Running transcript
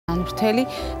მწვრთელი,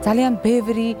 ძალიან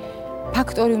ბევრი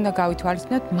ფაქტორი უნდა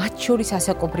გავითვალისწინოთ, მათ შორის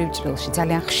ასაკობრივ ჭრილში.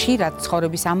 ძალიან ხშირად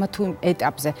ცხოვრების ამა თუ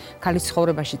ეტაპზე ქალის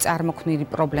ცხოვრებაში წარმოქმნილი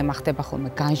პრობლემა ხდება ხოლმე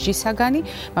განსჯისაგანი,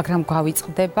 მაგრამ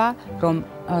გვავიწყდება, რომ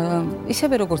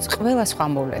ისევე როგორც ყველა სხვა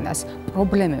მოვლენას,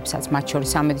 პრობლემებსაც, მათ შორის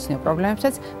სამედიცინო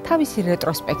პრობლემებსაც, თავისი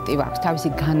რეტროსპექტივა აქვს, თავისი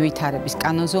განვითარების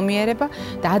კანონზომიერება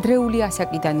და ადრეული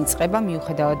ასაკიდან იწყება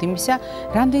მიუხედავად იმისა,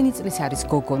 რამდენი წლის არის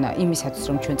გოგონა, იმისათვის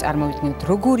რომ ჩვენ წარმოვიდგინოთ,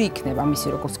 როგორი იქნება მისი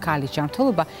როგორც ქალის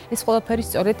ჯანმრთელობა, ეს ყველაფერი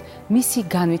სწორედ მისი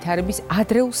განვითარების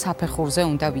ადრეულ საფეხურზე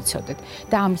უნდა ვიცოდეთ.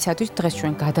 და ამისათვის დღეს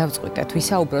ჩვენ გადავწყვიტეთ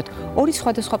ვისაუბროთ ორი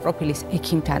სხვადასხვა პროფილის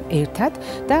ექიმთან ერთად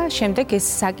და შემდეგ ეს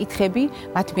საკითხები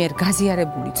მათ მიერ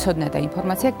გაზიარებული ცოდნა და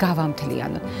ინფორმაცია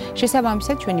გავამთლიანოთ.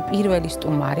 შესაბამისად, ჩვენი პირველი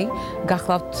სტუმარი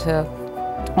გახლავთ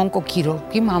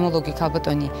ონკოქირურგი, მამოლოგი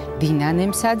ქალბატონი დინა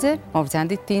ნემსაძე.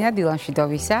 მოვბრძანდით დინა,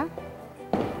 დილამშვიდობისა.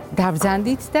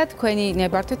 დავბრძანდით და თქვენი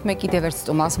ნებართვით მე კიდევ ერთ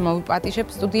სტუმარს მოვიპატიჟებ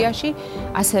სტუდიაში,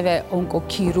 ასევე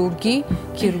ონკოქირურგი,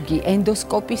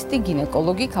 ქირურგი-ენდოსკოპისტი,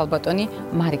 გინეკოლოგი ქალბატონი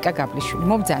მარიკა გაბლიშვილი.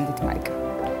 მოვბრძანდით მარიკა.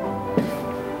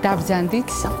 დავბრძანდით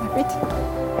სამებით.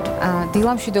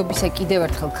 დილამშვიდობისა კიდევ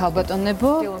ერთხელ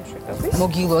ქალბატონებო. დილამშვიდობის.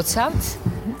 მოგილოცავთ.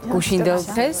 გუშინდელ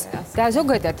დღეს და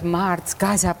ზოგადად მარტს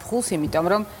გაზაფხულს, იმიტომ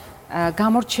რომ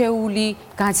გამორჩეული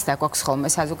განცდა გვაქვს ხოლმე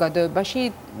საზოგადოებაში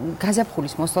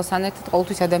გაზაფხულის მოსვლასთან ერთად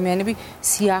ყოველთვის ადამიანები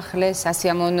სიახლეს,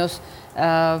 სასიამოვნოს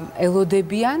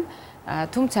ელოდებიან,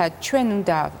 თუმცა ჩვენ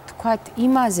უნდა ვთქვათ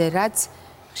იმაზე, რაც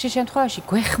ხშირ შემთხვევაში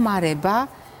გვეხმარება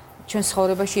ჩვენ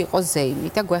ცხოვრებაში იყოს ზეიმი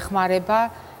და გვეხმარება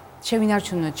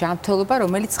შევინარჩუნოთ ჯანმრთელობა,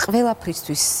 რომელიც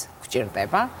ყველაფრისთვის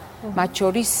გვჭირდება, მათ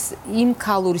შორის იმ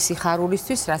ქალური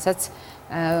სიხარულისთვის, რასაც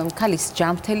ქალის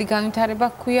ჯანმრთელი განვითარება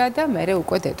ჰქვია და მერე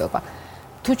უკვე დედობა.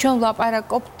 თუ ჩვენ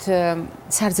ვლაპარაკობთ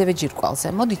სარძევე ჯირკვალზე,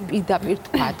 მოდით პირდაპირ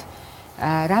თქვათ,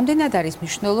 რამდენად არის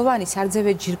მნიშვნელოვანი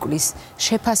სარძევე ჯირკვლის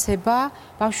შეფასება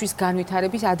ბავშვის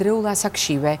განვითარების ადრეულ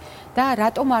ასაკშივე და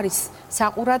რატომ არის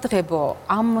საყურადღებო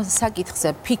ამ საკითხზე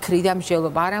ფიქრი და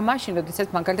მსჯელობა არა მაშინ, როდესაც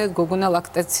მაგალითად გოგონა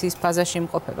ლაქტაციის ფაზაში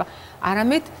იმყოფება,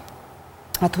 არამედ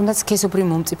თუნდაც სქესობრივ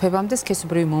მომწიფებამდე,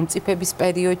 სქესობრივი მომწიფების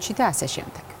პერიოდში და ასე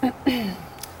შემდეგ.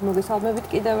 მოგესალმებით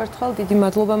კიდევ ერთხელ, დიდი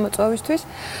მადლობა მოწვევისთვის.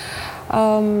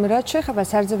 რაც შეეხება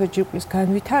სარძევე ჯირკვლის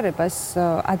განვითარებას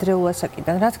ადრეულ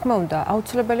ასაკიდან, რა თქმა უნდა,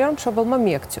 აუცილებელია რომ მშობელმა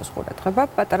მიაქციოს ყურადღება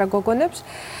პატარა გოგონებს.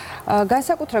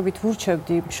 განსაკუთრებით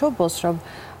ვურჩევდი მშობელს, რომ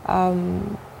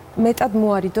მეტად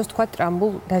მოარიდოს თქვა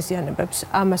ტრამბულ დაზიანებებს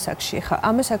ამ ასაკში. ხა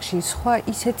ამ ასაკში სხვა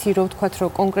ისეთი რომ ვთქვათ,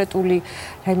 რომ კონკრეტული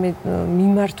რაიმე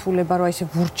მიმართულება რა ისე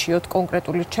ვურჩიოთ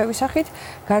კონკრეტული რჩევის სახით,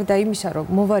 გარდა იმისა, რომ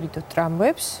მოვარიდოთ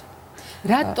ტრამვებს,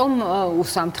 რატომ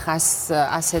უსამთხას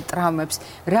ასე ტრამვებს?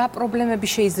 რა პრობლემები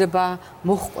შეიძლება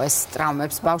მოჰყვეს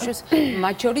ტრამვებს ბავშვებს?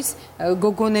 მათ შორის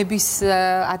გოგონების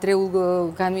ადრეულ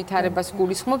განვითარებას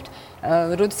გულისხმობთ,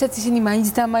 როდესაც ისინი მაინც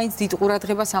და მაინც დიდ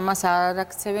ყურადღებას ამას არ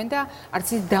აქცევენ და არც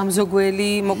ის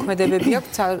დამზოგველი მოქმედებები აქვს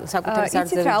საკუთარი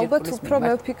სარძევე ჯირკვლის. ალბათ უფრო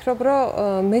მე ვფიქრობ, რომ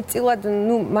მეტწილად,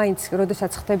 მაინც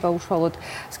როდესაც ხდება უშუალოდ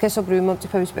სქესობრივი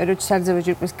მომწიფების პერიოდში სარძევე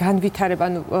ჯირკვლის განვითარება,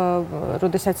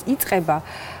 როდესაც იწყება,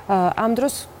 ამ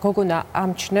დროს გოგონა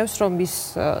ამჩნევს, რომ ის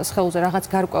სხეულზე რაღაც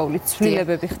გარკვეული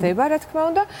ცვლილებები ხდება, რა თქმა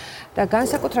უნდა, და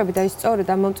განსაკუთრებით აი სწორედ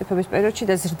ამ მომწიფების პერიოდში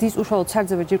და ზრდის უშუალოდ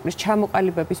სარძევე ჯირკვლის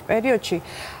ჩამოყალიბების პერიოდში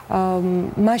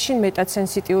მაშინ მეტად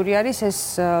სენსიტიური არის ეს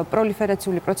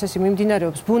პროლიფერაციული პროცესი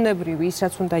მიმდინარეობს ბუნებრივი ის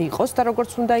რაც უნდა იყოს და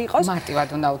როგორც უნდა იყოს. მარტივად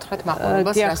უნდა უთხრათ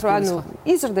მაყურებელს რას გულისხმობთ.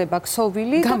 იზრდება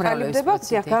ქსოვილი და ყალიბდება,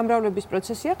 გამრავლების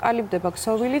პროცესია, ყალიბდება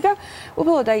ქსოვილი და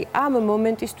უბრალოდ აი ამ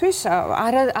მომენტისთვის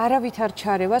არავით არ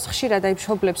ჩარევას ხშირად აი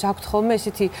მშობლებს აქვთ ხოლმე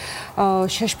ესეთი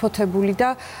შეშფოთებული და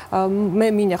მე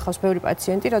მინახავს ბევრი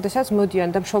პაციენტი, როდესაც მოდიან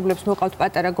და მშობლებს მოყავთ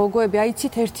პატარა გოგოები,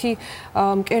 აიცით ერთი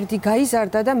მკერდი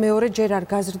გაიზარდა და მეორე ჯერ არ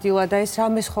გაზრდილა და ეს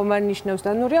რამეს ხომ არ ნიშნავს და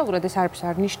რეალურად ეს არაფერს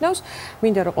არ ნიშნავს.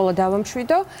 მინდა რომ ყველა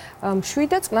დავამშვიდო, მშვიდ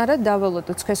და წყნარად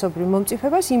დაველოდოთ სქესობრივ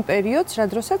მომწიფებას იმ პერიოდს, რა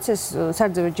დროსაც ეს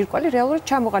სარძევე ჯირკვალი რეალურად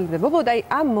ჩამოყალიბდება. უბრალოდ აი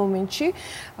ამ მომენტში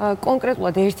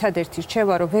კონკრეტულად ერთადერთი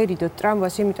რჩევა რომ ვერიდოთ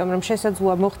ტრამვას, იმიტომ რომ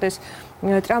შესაძლოა მოხდეს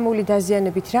ტრამული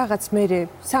დაზიანებით რაღაც მერე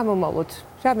სამომავლოდ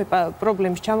რამე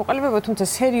პრობლემის ჩამოყალიბება, თუმცა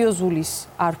სერიოზულის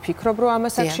არ ვფიქრობ, რომ ამ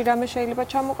ასაკში რამე შეიძლება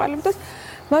ჩამოყალიბდეს.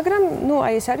 მაგრამ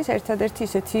აი ეს არის ერთადერთი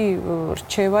ისეთი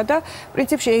რჩევა და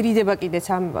პრინციპში ერიდება კიდეც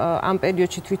ამ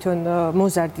პერიოდში თვითონ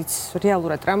მოზარდიც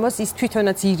რეალურად ტრამვას ის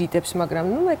თვითონაც ირიდებს, მაგრამ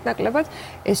მეტნაკლებად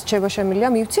ეს რჩევა შემიძლია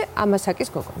მივცე ამ ასაკის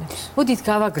გოგონებს. მოდით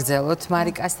გავაგრძელოთ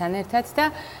მარიკასთან ერთად და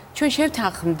ჩვენ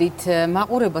შევთანხმდით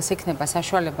მაყურებელს ექნება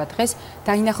საშუალება დღეს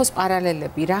დაინახოს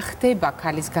პარალელები, რა ხდება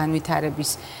ქალის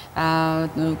განვითარების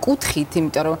კუთხით,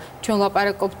 იმიტომ რომ ჩვენ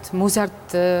ვლაპარაკობთ მოზარდ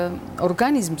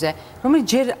ორგანიზმზე, რომელიც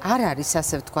ჯერ არ არის,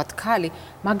 ასე ვთქვათ, ქალი,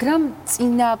 მაგრამ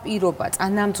წინაპირობა,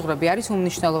 წანამძღვრები არის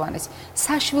უმნიშვნელოვანესი.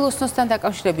 საშვილოსნოსთან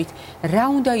დაკავშირებით რა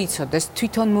უნდა იცოდეს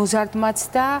თვითონ მოზარდმაც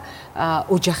და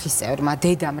ოჯახის წევრმა,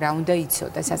 დედამ რა უნდა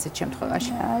იცოდეს ასეთ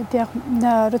შემთხვევაში?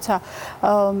 როცა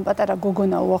პატარა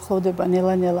გოგონა უახლოვდება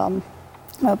ნელა-ნელა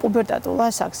პუბერტატულ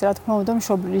ასაკს, რა თქმა უნდა,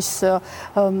 მშობლის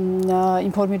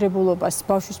ინფორმირებულობას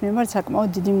ბავშვის მიმართ საკმაოდ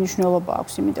დიდი მნიშვნელობა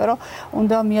აქვს, იმიტომ რომ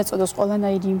უნდა მიაწოდოს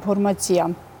ყველანაირი ინფორმაცია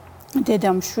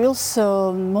დედამ შვილს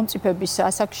მომწიფების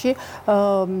ასაკში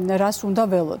რას უნდა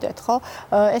ველოდეთ, ხო?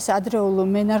 ეს ადრეულ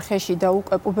მენარხეში და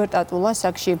უკვე პუბერტატულ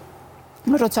ასაკში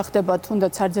როცა ხდება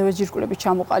თუნდაც სარძევე ჯირკვლების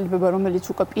ჩამოყალიბება, რომელიც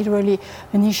უკვე პირველი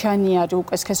ნიშანი არის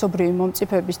უკვე სქესობრივი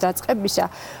მომწიფების დაწყებისა,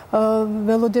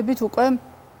 ველოდებით უკვე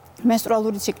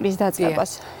menstruალური ციკლის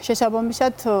დაწყებას.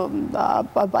 შესაბამისად,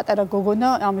 პატარა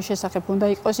გოგონა ამის შესახებ უნდა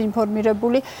იყოს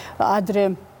ინფორმირებული,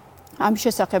 ადრე ამის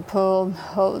შესახებ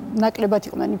ნაკლებად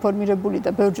იყვნენ ინფორმირებული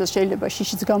და ბევრჯერ შეიძლება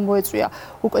შიშიც გამოეწვია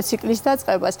უკვე ციკლის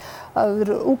დაწყებას.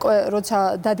 უკვე როცა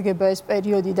დადგება ეს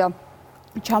პერიოდი და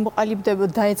ჩამოყალიბდება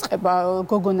დაეწყება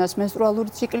გოგონას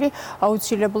menstruალური ციკლი,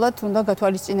 აუცილებლად უნდა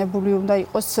გათვალისწინებული უნდა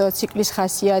იყოს ციკლის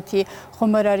ხასიათი,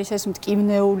 ხომ არ არის ეს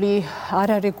მტკივნეული,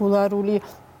 არარეგულარული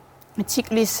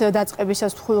ციკლის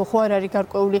დაწყებისას ხო არ არის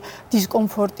გარკვეული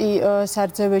დისკომფორტი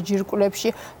სარძევე ჯირკვლებში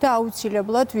და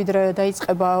აუცილებლად ვიდრე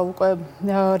დაიწყება უკვე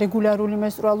რეგულარული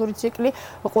menstruალური ციკლი,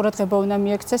 ყურადღება უნდა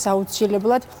მიექცეს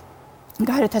აუცილებლად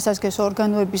გარეთ სასქესო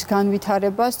ორგანოების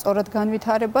განვითარებას, სწორად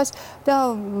განვითარებას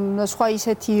და სხვა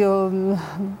ისეთი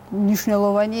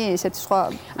მნიშვნელოვანი, ისეთი სხვა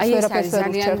სფეროების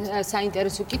ძალიან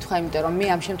საინტერესო კითხვა, იმიტომ რომ მე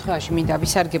ამ შემთხვევაში მინდა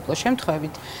ვისარგებლო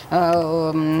შემთხვევით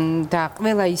და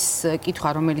ყველა ის კითხვა,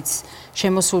 რომელიც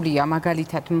შემოსულია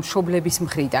მაგალითად მშობლების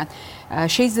მხრიდან,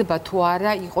 შეიძლება თუ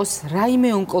არა იყოს რაიმე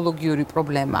ონკოლოგიური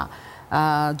პრობლემა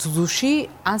ძუძუში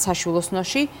ან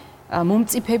საშვილოსნოში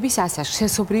მომწიფების ასაკში,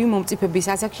 სქესობრივი მომწიფების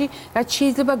ასაკში, რაც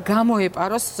შეიძლება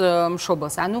გამოეპაროს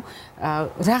მშობელს, ანუ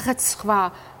რაღაც სხვა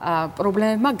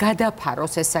პრობლემებმა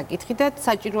გადაფაროს ეს საკითხი და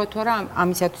საჭიროა თუ არა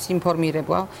ამისათვის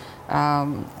ინფორმირება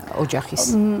ოჯახის.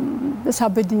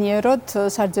 საბედნიეროდ,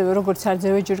 სარძევე როგორც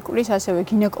სარძევე ჯირკვლის, ასევე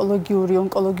გინეკოლოგიური,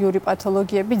 ონკოლოგიური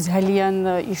პათოლოგიები ძალიან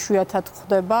იშვიათად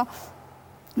ხდება.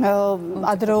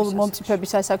 ადრეულ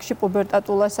მომწიფების ასაკში,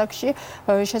 პუბერტატულ ასაკში,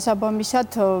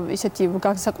 შესაბამისად, ისეთი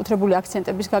განსაკუთრებული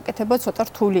აქცენტების გაკეთება ცოტა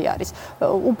რთული არის.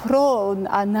 უფრო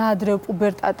ნაადრევ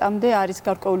პუბერტატამდე არის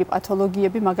გარკვეული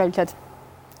პათოლოგიები, მაგალითად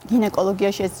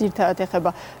გინეკოლოგიაში ეს ძირითადად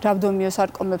ეხება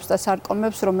რავდომიოსარკომებს და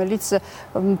სარკომებს, რომელიც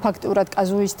ფაქტურად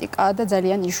კაზუისტიკაა და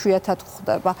ძალიან იშვიათად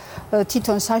ხდება.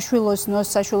 თვითონ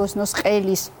საშვილოსნოს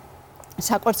ყელის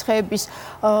საკვერცხეების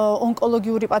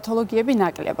ონკოლოგიური პათოლოგიები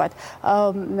ნაკლებად.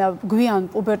 გვიან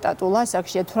პუბერტატულ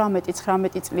ასაკში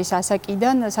 18-19 წლის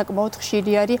ასაკიდან საკმაოდ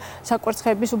ხშირი არის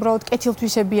საკვერცხეების უბრალოდ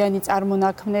კეთილთვისებიანი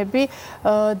წარმონაქმნები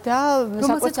და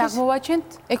რომელსაც აღმოვაჩენთ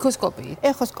ეხოსკოპიით.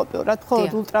 ეხოსკოპიურად,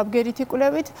 მხოლოდ ულტრაბგერით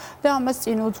იკვლევით და ამას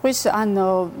წინ უძღვის ან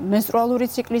menstruალური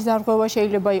ციკლის დარღვევა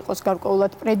შეიძლება იყოს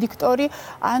გარკვეულად პრედიქტორი,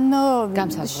 ან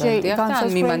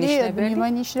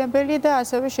მიმანიშნებელი და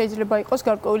ასევე შეიძლება იყოს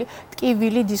გარკვეული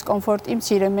ტკივილი დისკომფორტი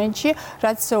მცირე მენჩი,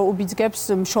 რაც უბიძგებს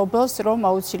მშობელს, რომ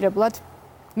აუცილებლად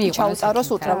ჩაუტაროს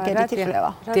ულტრაბგერითი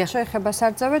კვლევა. რაც შეეხება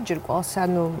სარძევე ჯირკვალს,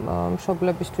 ანუ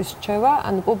მშობლებისთვის რჩევა,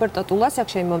 ანუ პუბერტატულ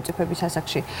ასაკში, მომწიფების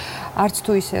ასაკში, არც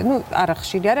თუ ისე, არა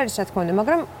ხშირი არ არის, რა თქმა უნდა,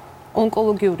 მაგრამ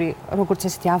ონკოლოგიური, როგორც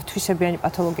ესეთი ავთვისებიანი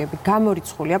პათოლოგიები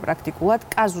გამორიცხულია პრაქტიკულად,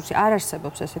 კაზუსი არ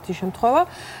არსებობს ესეთი შემთხვევა,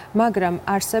 მაგრამ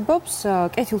არსებობს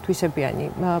კეთილთვისებიანი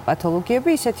პათოლოგიები,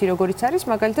 ისეთი როგორიც არის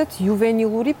მაგალითად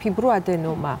იუვენილური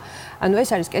ფიბროადენომა. ანუ ეს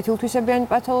არის კეთილთვისებიანი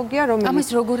პათოლოგია, რომელიც ამას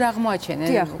როგორ აღმოაჩენენ?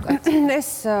 ეს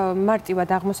მარტივად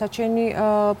აღმოსაჩენი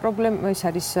პრობლემა, ეს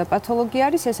არის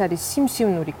პათოლოგია არის, ეს არის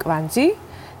სიმსივნური კვანძი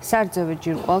სარძევე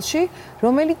ჯირკვალში,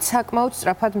 რომელიც საკმაოდ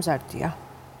სწრაფად მზარდია.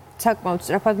 საკმაოდ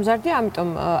სწრაფად მზარდია, ამიტომ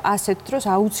ასეთ დროს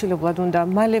აუცილებლად უნდა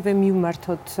მალევე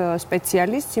მივმართოთ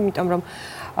სპეციალისტს, იმიტომ რომ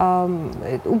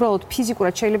უბრალოდ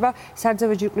ფიზიკურად შეიძლება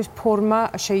სარძევე ჯირკვლის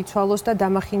ფორმა შეიცვალოს და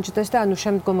დამახინჯდეს და ანუ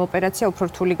შემდგომ ოპერაცია უფრო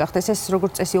რთული გახდეს. ეს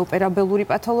როგორც წესი ოპერაბელური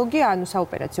პათოლოგია, ანუ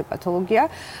საოპერაციო პათოლოგია,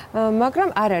 მაგრამ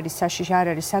არ არის საშიში, არ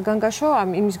არის საგანგაშო,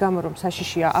 იმის გამო რომ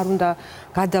საშიშია, არ უნდა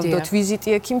გადავდოთ ვიზიტი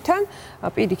ექიმთან,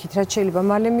 პირიქით რაც შეიძლება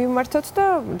მალე მივმართოთ და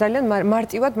ძალიან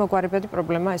მარტივად მოგვარებადი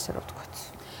პრობლემაა, ესე რომ ვთქვათ.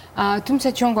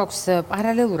 თუმცა ჩვენ გვაქვს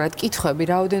პარალელურად კითხვები,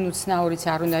 რაოდენ უცნაურიც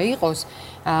არ უნდა იყოს,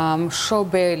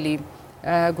 მშობელი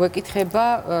გვეკითხება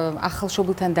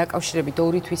ახალშობილთან დაკავშირებით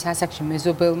 2 თვის ასაკში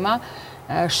მეზობელმა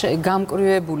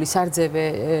გამკრივებული სარძევე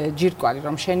ჯირკვალი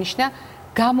რომ შენიშნა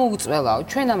გამოუწველაო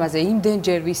ჩვენ ამაზე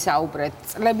იმდენჯერ ვისაუბრეთ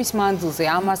წლების მანძილზე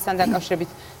ამასთან დაკავშირებით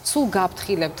სულ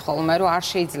გავფრთხილებთ ხოლმე რომ არ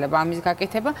შეიძლება ამის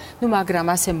გაკეთება ნუ მაგრამ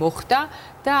ასე მოხდა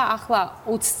და ახლა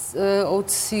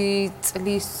 20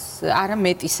 წლის არა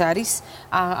მეტის არის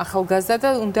ახალგაზრდა და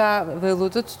უნდა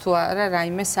ველოდოთ თუ არა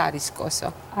რაიმეს არისკოსო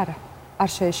არა არ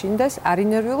შეეშინდეს არ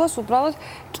ინერვიულოს უბრალოდ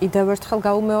კიდევ ერთხელ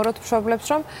გაუმეოროთ მშობლებს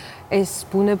რომ ეს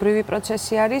ბუნებრივი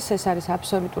პროცესი არის ეს არის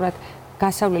აბსოლუტურად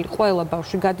გასავლელი ყველა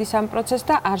ბავშვი გადის ამ პროცესს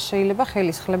და არ შეიძლება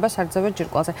ხელისხლება სარძევე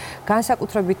ჯირკვალზე.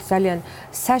 განსაკუთრებით ძალიან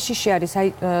საშიში არის, აი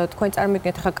თქვენ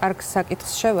წარმოგიდგენთ ხა კარგ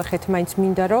საკითხს შევეხეთ, მაინც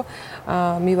მინდა რომ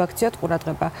მივაქციოთ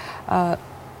ყურადღება.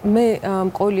 მე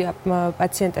მყოლია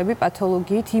პაციენტები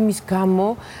პათოლოგიით იმის გამო,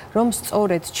 რომ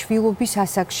სწორედ ჩვილობის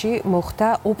ასაკში მოხდა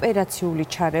ოპერაციული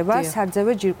ჩარევა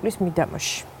სარძევე ჯირკვლის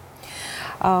მიდამოში.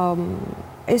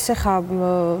 ეს ახლა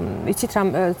იცით რა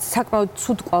საკმაოდ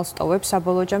ცუდ კვალს ტოვებს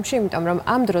საბოლოო ჯამში, იმიტომ რომ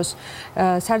ამ დროს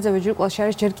სარძევე ჯირკვალში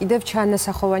არის ჯერ კიდევ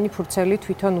ჩანასახოვანი ფურცელი,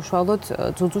 თვითონ უშუალოდ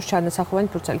ძუძუს ჩანასახოვანი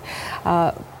ფურცელი.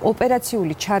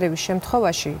 ოპერაციული ჩარევის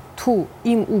შემთხვევაში თუ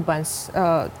იმ უბანს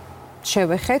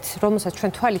შევეხეთ, რომელსაც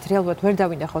ჩვენ თვალით რეალურად ვერ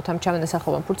დავინახავთ ამ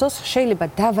ჩანასახოვან ფურცელს, შეიძლება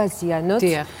დავაზიანოთ.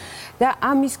 და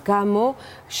ამის გამო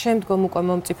შემდგომ უკვე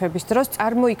მომწიფების დროს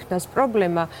წარმოიქმნას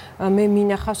პრობლემა მე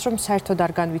მინახავს რომ საერთოდ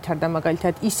არ განვითარდა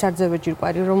მაგალითად ის სარძევე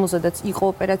ჯირკვალი რომელზედაც იყო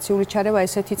ოპერაციული ჩარევა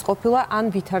ესეთიც ყოფილა ან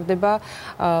ვითარდება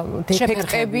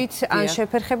დეფექტებით ან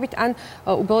შეფერხებით ან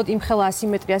უბრალოდ იმხელა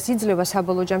ასიმეტრიას იძლევა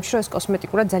საბოლოო ჯამში რომ ეს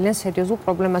კოსმეტიკურად ძალიან სერიოზულ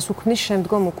პრობლემას უქმნის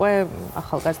შემდგომ უკვე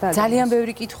ახალგაზრდა ძალიან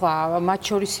ბევრი კითხვაა მათ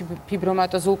შორის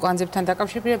ფიბრომატოზულ კვანძებთან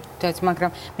დაკავშირებით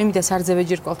მაგრამ მე მინდა სარძევე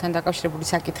ჯირკვალთან დაკავშირებული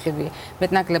საკითხები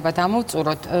მეტნაკლებად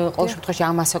მოვწუროთ ყოველ შემთხვევაში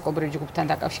ამ ასაკობრივ ჯგუფთან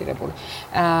დაკავშირებული.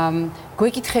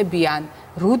 გვეკითხებიან,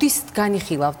 როდის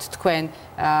განიხილავთ თქვენ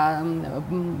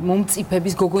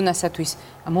მომწიფების გოგონასათვის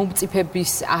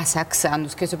მომწიფების ასაკს, ანუ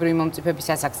სქესობრივი მომწიფების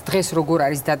ასაკს დღეს როგორ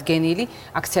არის დადგენილი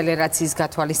აქცელერაციის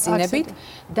გათვალისწინებით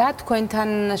და თქვენთან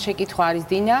შეკითხვა არის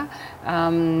დინა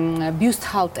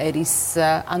ბიუსტჰალტერის,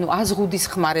 ანუ აზღუდის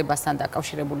ხმარებასთან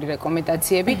დაკავშირებული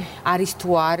რეკომენდაციები არის თუ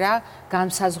არა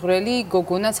განსაზღვრელი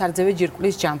გოგონა სარძევე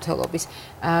ჯირკვლის ჯანმრთელობის.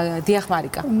 დიახ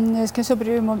მარიკა.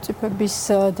 სქესობრივი მომწიფების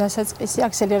დასაწყისი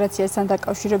აქცელერაციასთან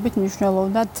დაკავშირებით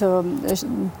მნიშვნელოვნად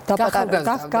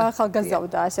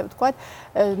გაახალგაზრდა, ასე ვთქვათ.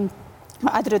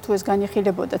 ადრე თუ ეს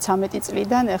განიხილებოდა 13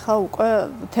 წლიდან, ახლა უკვე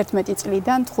 11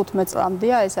 წლიდან 15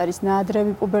 წლამდეა, ეს არის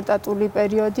ნაადრევი პუბერტატული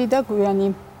პერიოდი და გვიანი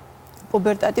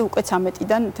პუბერტატი უკვე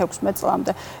 13-დან 16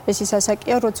 წლამდე. ეს ის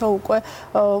ასაკია, როცა უკვე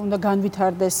უნდა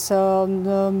განვითარდეს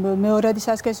მეორადი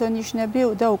სასქესო ნიშნები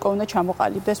და უკვე უნდა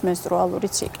ჩამოყალიბდეს მენსტრუალური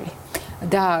ციკლი.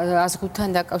 და აზღუდთან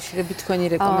დაკავშირებით თქვენი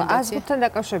რეკომენდაცია? აზღუდთან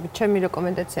დაკავშირებით ჩემი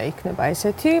რეკომენდაცია იქნება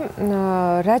ესეთი,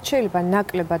 რაც შეიძლება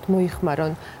ნაკლებად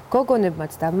მოიხმარონ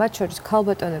გოგონებმაც და მათ შორის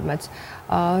ქალბატონებმაც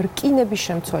რკინების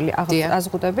შემცველი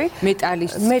აზღუდები,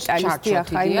 მეტალის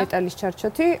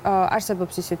ჩარჩოთი,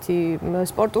 არსებობს ისეთი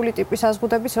სპორტული ტიპის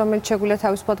აზღუდების, რომელიც შეგვიძლია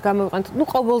თავისუფლად გამოვიყენოთ, ნუ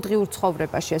ყოველდღიურ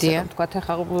ცხოვრებაში, ესე ვთქვათ,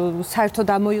 ახლა საერთოდ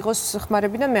ამოიღოს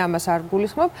ხმარებიდან, მე ამას არ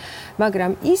გულისხმობ,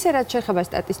 მაგრამ ისე რაც შეეხება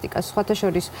სტატისტიკას, სხვათა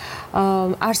შორის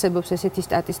არსებობს ესეთი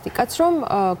სტატისტიკაც, რომ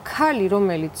ქალი,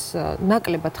 რომელიც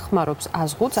ნაკლებად ხმარობს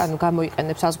აზღუდს, ანუ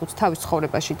გამოიყენებს აზღუდს თავის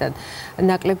ცხოვრებაში და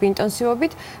ნაკლები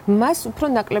ინტენსივობით, მას უფრო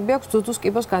ნაკლები აქვს ძუძუს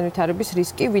კიბოს განვითარების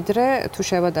რისკი, ვიდრე თუ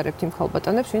შევადარებთ იმ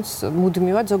ქალბატონებს, ვინც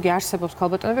მუდმივად ზოგი არსებობს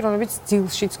ქალბატონები, რომლებიც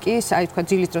ძილშიც კი, აი თქვა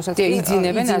ძილის დროსაც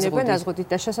იძინებენ აზღუდით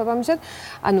და შესაბამისად,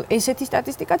 ანუ ესეთი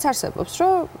სტატისტიკაც არსებობს,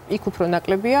 რომ იქ უფრო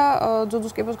ნაკლებია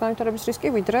ძუძუს კიბოს განვითარების რისკი,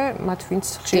 ვიდრე მათ ვინც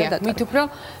ხშირად ატარებენ. მით უფრო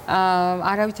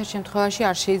არავითარ შემთხვევაში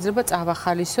არ შეიძლება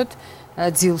წავახალისოთ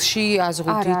ძილში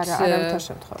აზღუდით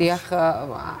დიახ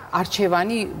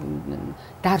არჩევანი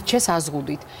დარჩეს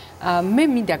აზღუდით. მე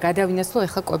მინდა გადავინაცვლო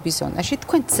ახლა კვების ზონაში.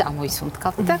 თქვენ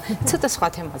წამოისუნთქავთ და ცოტა სხვა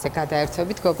თემაზე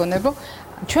გადაერთვებით გოგონებო.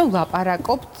 ჩვენ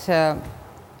ვლაპარაკობთ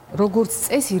როგორც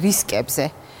წესი რისკებზე.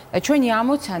 ჩვენი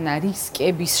ამოცანა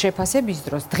რისკების შეფასების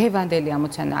დროს დღევანდელი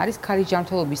ამოცანა არის ქალის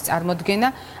ჯანმრთელობის წარმოდგენა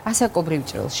ასაკობრივ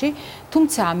ჭრილში,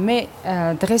 თუმცა მე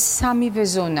დღეს სამივე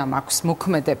ზონა მაქვს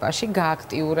მოქმედებაში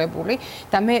გააქტიურებული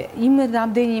და მე იმ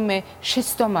რამდენიმე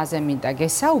შეცდომაზე მინდა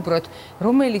გესაუბროთ,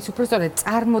 რომელიც უბრალოდ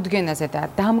წარმოდგენაზე და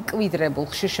დამკვიდრებულ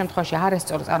ხშირ შემთხვევაში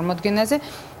არასწორ წარმოდგენაზე,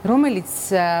 რომელიც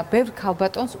ბევრ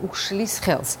ქალბატონს უშლის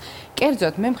ხელს.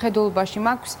 კერძოდ მე მხედველობაში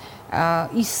მაქვს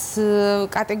ის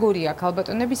კატეგორია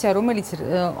ქალბატონებისა, რომელიც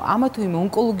ამა თუ იმ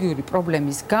ონკოლოგიური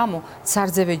პრობლემის გამო,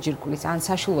 სარძევე ჯირკვლის ან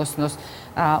საშვილოსნოს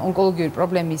ონკოლოგიური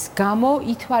პრობლემის გამო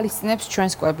ითვალისწინებს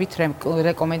ჩვენს კვებით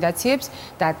რეკომენდაციებს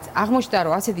და აღმოჩნდა,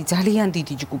 რომ ასეთი ძალიან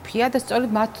დიდი ჯგუფია და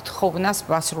სწორედ მათ თხოვნას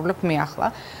ვასრულებ მე ახლა.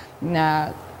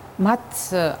 მათ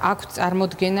აქვთ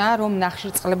წარმოდგენა, რომ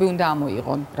ნახშირწყლები უნდა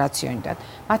ამოიღონ რაციონიდან.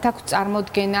 მათ აქვთ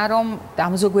წარმოდგენა, რომ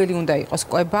დამზოგველი უნდა იყოს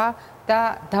კვება და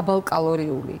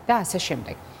დაბალკალორიული და ასე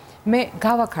შემდეგ. მე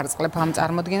გავაქარწყლებ ამ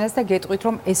წარმოდგენას და გეტყვით,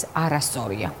 რომ ეს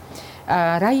არასწორია.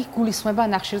 რა იგულისხმება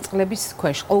ნახშირწყლების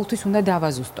ქვეშ? ყოველთვის უნდა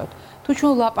დავაზუსტოთ. თუ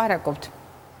ჩვენ ვლაპარაკობთ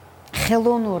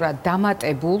ხელოვნურად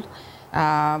დამატებულ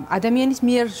ადამიანის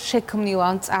მიერ შექმნილ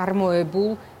ან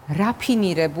წარმოებულ,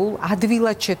 რაფინირებულ,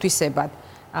 ადვილად შეთვისებად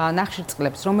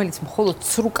ნახშირწყლებს, რომელიც მხოლოდ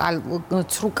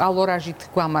ცრუ კალორაჟით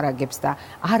გვამარაგებს და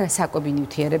არა საკვები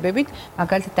ნივთიერებებით,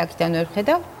 მაგალითად აქედან ვერ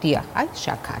ხედავ, დიახ, აი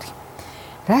შაქარი.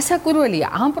 რასაკვირველია,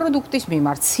 ამ პროდუქტის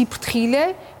მიმართ სიფრთხილე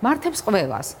მართებს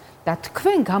ყველას და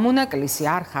თქვენ გამონაკლისი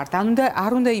არ ხართ,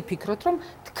 არ უნდა იფიქროთ, რომ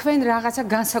თქვენ რაღაცა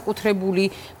განსაკუთრებული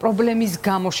პრობლემის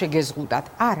გამო შეგეზღუდათ.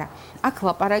 არა, აქ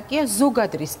ლაპარაკია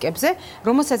ზოგად რისკებზე,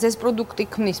 რომელსაც ეს პროდუქტი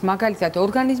ქმნის, მაგალითად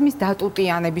ორგანიზმის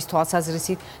დატუტიანების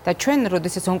თვალსაზრისით და ჩვენ,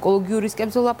 როდესაც ონკოლოგიურ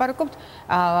რისკებზე ლაპარაკობთ,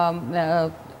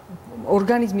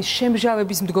 ორგანიზმის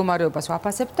შემჟავების მდგომარეობას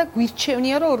ვაფასებთ და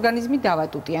გვირჩევნია, რომ ორგანიზმი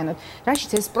დავატუტიანოთ.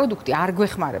 რაშიც ეს პროდუქტი არ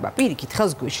გვეხმარება, პირიქით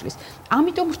ხელს გვიშლის.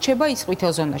 ამიტომ რჩება ის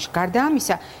ყვითელ ზონაში. გარდა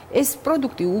ამისა, ეს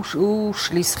პროდუქტი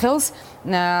უშლის ხელს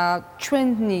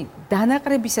ჩვენი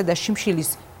დანაყრებისა და შიმშილის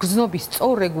გზნობის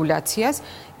სწორ რეგულაციას,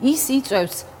 ის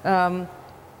იწვევს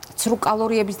ცრუ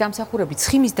კალორიების დამსახურებით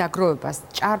ცხიმის დაგროვებას,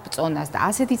 ჭარბწონას და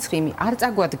ასეთი ცხიმი არ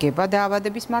წაგვადგება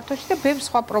დაავადების მართვაში და ბევრ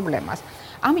სხვა პრობლემას.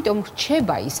 ამიტომ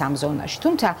რჩება ის ამ ზონაში.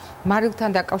 თუმცა მარილთან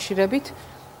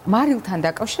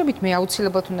დაკავშირებით მე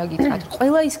აუცილებლად უნდა გითხრათ,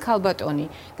 ყველა ის ქალბატონი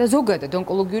და ზოგადად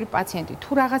ონკოლოგიური პაციენტი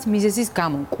თუ რაღაც მიზეზის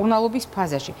გამო მკურნალობის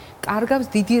ფაზაში კარგავს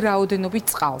დიდი რაოდენობით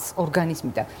წყალს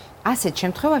ორგანიზმიდან. ასეთ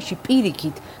შემთხვევაში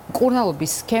პირიქით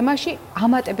მკურნალობის სქემაში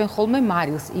ამატებენ ხოლმე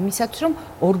მარილს იმისათვის, რომ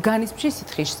ორგანიზმში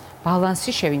სითხის ბალანსი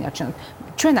შევინარჩუნოთ.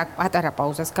 ჩვენ აქ პატარა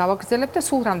პაუზას გავაგრძელებთ და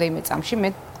სულ რამდენიმე წამში მე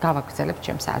გავაგრძელებ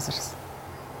ჩემს აზრს.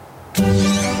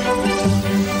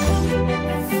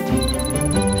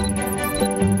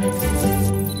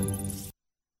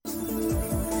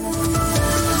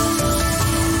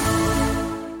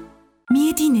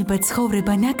 მიედინება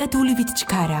ცხოვრება ნაკადულივით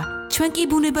ჩქარა. ჩვენ კი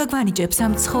ბუნება გვანიჭებს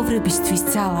ამ ცხოვრებისთვის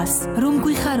ძალას, რომ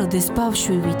გვიხაროდეს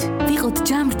ბავშვივით, ვიყოთ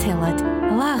ჯანმრთელად,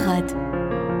 ლაღად.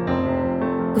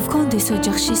 გვქონდეს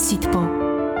ოჯახში სითბო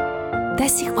და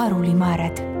სიყვარული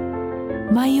მარად.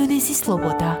 მაიონეზის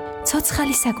ლობოდა,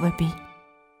 ცოცხალი საკვები.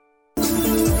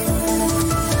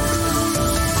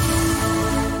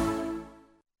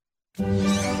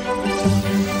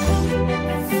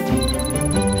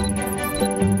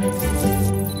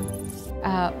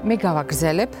 მე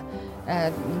გავაგრძელებ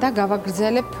და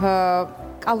გავაგრძელებ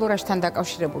კალორიასთან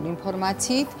დაკავშირებული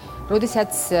ინფორმაციით,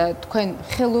 როდესაც თქვენ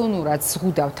ხელოვნურად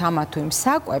ზღუდავთ ამა თუ იმ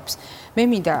საკვებს, მე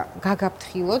მინდა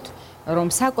გაგაფრთხილოთ,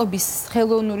 რომ საკვების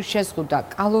ხელოვნური შეზღუდვა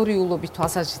კალორიულობის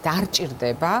თვალსაზრისით არ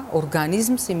ჭირდება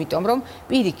ორგანიზმს, იმიტომ რომ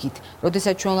პირიქით,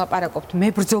 როდესაც ჩვენ ლაპარაკობთ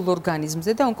მებრძოლ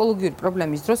ორგანიზმზე და ონკოლოგიური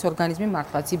პრობლემის დროს ორგანიზმი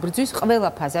მართლაც იბრძვის ყველა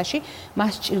ფაზაში,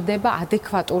 მას ჭირდება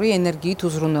ადეკვატური ენერგიით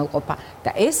უზრუნველყოფა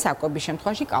და ეს საკვების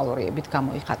შემთხვევაში კალორიებით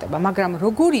გამოიხატება. მაგრამ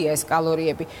როგორია ეს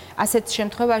კალორიები? ასეთ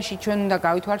შემთხვევაში ჩვენ უნდა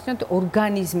გავითვალისწინოთ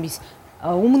ორგანიზმის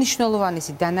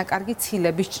უმნიშვნელოვანესი დანაკარგი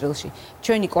ცილების ჭრილში.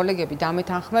 ჩვენი კოლეგები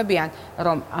დამეთანხმებიან,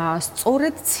 რომ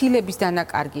სწორედ ცილების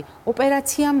დანაკარგი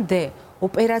ოპერაციამდე,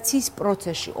 ოპერაციის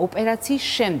პროცესში, ოპერაციის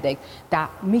შემდეგ და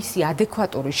მისი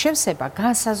ადეკვატური შევსება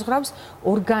განსაზღვრავს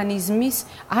ორგანიზმის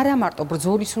არა მარტო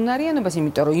ბრძოლის უნარიანობას,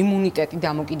 იმიტომ რომ იმუნიტეტი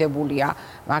დამოკიდებულია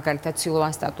მაგალითად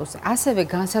ცილოვან სტატუსზე, ასევე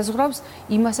განსაზღვრავს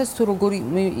იმასაც, თუ როგორი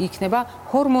იქნება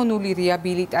ჰორმონული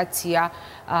რეაბილიტაცია,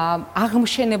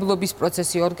 აღმშენებლობის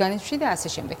პროცესი ორგანიზმში და ასე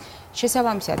შემდეგ.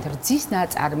 შესაბამისად, რძის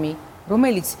ნაწარმი,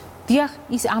 რომელიც დიახ,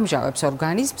 ის ამჟავებს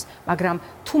ორგანიზმს, მაგრამ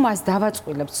თუ მას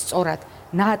დავაწყვილებთ სწორად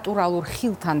ნატურალურ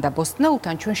ხილთან და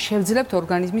ბოსტნეულთან, ჩვენ შევძლებთ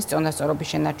ორგანიზმის წონასწორობის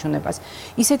შენარჩუნებას.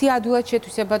 ისეთი ადვილად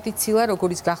შეთვისებადი ცილა,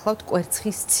 როგორიც გახლავთ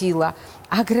კვერცხის ცილა,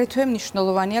 აგრეთვე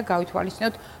მნიშვნელოვანია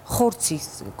გავითვალისწინოთ ხორცის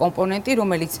კომპონენტი,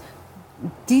 რომელიც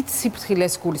დიდ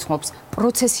სიფრთხილეს გულისხმობს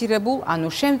პროცესირებულ, ანუ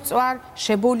შემწვარ,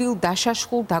 შებოლილ,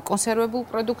 დაშაშხულ, დაკონსერვებულ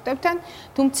პროდუქტებთან,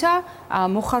 თუმცა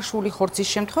მოხარშული ხორცის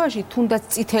შემთხვევაში, თუნდაც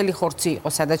წითელი ხორცი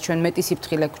იყოს, სადაც ჩვენ მეტი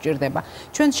სიფრთხილე გვჭირდება,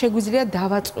 ჩვენ შეგვიძლია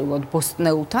დავაწყვილოთ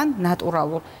ბოსტნეულთან,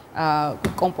 ნატურალურ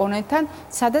კომპონენტთან,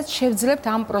 სადაც შევძლებთ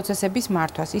ამ პროცესების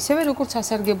მართვას. ისევე როგორც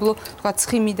სასარგებლო, თქვა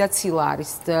ცხიმი და ცილა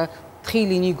არის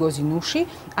თხილი, ნიგოზი, ნუში,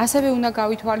 ასევე უნდა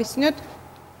გავითვალისწინოთ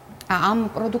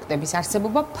ამ პროდუქტების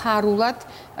არსებობა ფარულად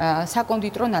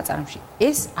საკონდიტრო ნაწარმში.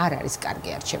 ეს არ არის კარგი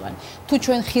არჩევანი. თუ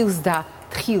ჩვენ ხილს და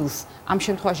თხილს ამ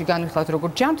შემთხვევაში განვიხილავთ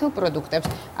როგორც ჯანმრთელ პროდუქტებს,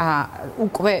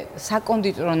 უკვე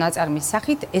საკონდიტრო ნაწარმის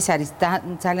სახით, ეს არის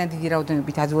ძალიან დიდი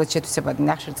რაოდენობით ადვილად შეთვისებადი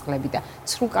ნახშირწყლები და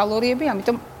ცრუ კალორიები,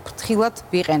 ამიტომ ფრთხილად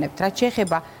ვიყენებთ. რაც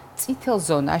შეეხება წითელ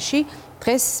ზონაში,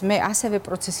 დღეს მე ასევე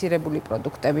პროცესირებული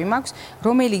პროდუქტები მაქვს,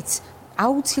 რომელიც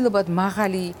აუცილებლად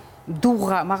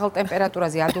მაღალ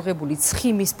ტემპერატურაზე ადუღებული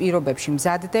ცხიმის პირობებში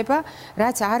მზადდება,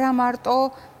 რაც არა მარტო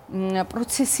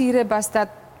პროცესირებას და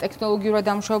ტექნოლოგიურად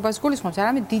დამუშავებას გულისხმობს,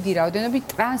 არამედ დიდი რაოდენობით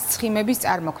ტრანსცხიმების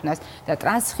წარმოქმნას და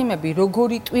ტრანსცხიმები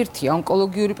როგორი ტვირთია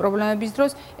ონკოლოგიური პრობლემების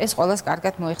დროს, ეს ყველას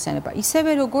კარგად მოიხსენება.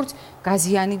 ისევე როგორც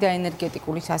გაზიანი და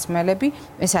ენერგეტიკული სასმელები,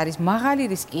 ეს არის მაღალი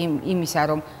რისკი იმისა,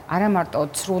 რომ არა მარტო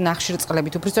ცრუ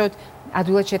ნახშირწყლებით, უბრალოდ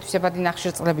ადვილად შეთვისებადი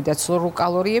ნახშირწყლები და ცრუ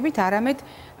კალორიებით, არამედ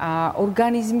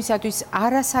ორგანიზმისათვის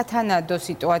არასათანადო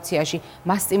სიტუაციაში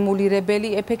მასტიმულირებელი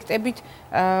ეფექტებით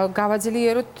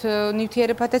გავაძლიეროთ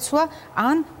ნივთიერებადაცვლა,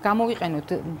 ან გამოვიყენოთ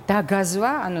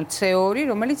დაგაზვა, ანუ CO2,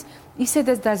 რომელიც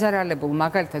ისედაც დაზარალებულ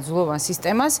მაგალითად ძვლოვან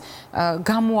სისტემას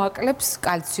გამოაკლებს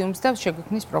კალციუმს და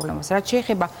შეგვიქმნის პრობლემას. რაც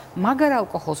შეეხება მაგარ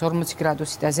ალკოჰოლს 40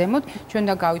 გრადუსი და ზემოთ, ჩვენ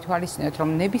უნდა გავითვალისწინოთ, რომ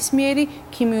ნებისმიერი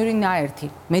ქიმიური ნაერთი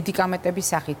მედიკამენტების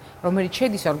სახით, რომელიც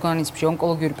შედის ორგანიზმში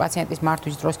ონკოლოგიური პაციენტის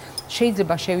მართვის დროს,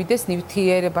 შეიძლება შევიდეს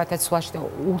ნივთიერებადაცვლაში და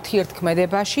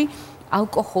ურთიერთქმედებაში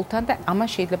ალკოჰოლთან და ამას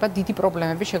შეიძლება დიდი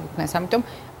პრობლემები შეგვიქმნას. ამიტომ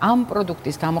ამ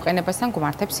პროდუქტის გამოყენებასთან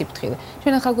გვმართებს სიფრთხილე.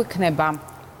 ჩვენ ახლა გვექნება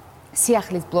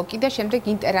სიახლის ბლოკი და შემდეგ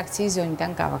ინტერაქციის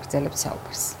ზონიდან გავაგრძელებთ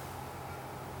საუბარს.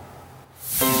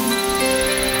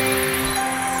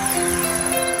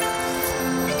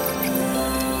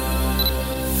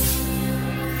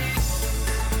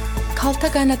 ქალთა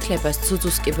განათლებას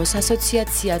ძუძუს კიბოს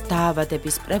ასოციაცია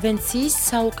დაავადების პრევენციის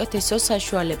საუკეთესო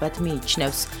საშუალებად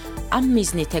მიიჩნევს. ამ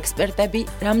მიზნით ექსპერტები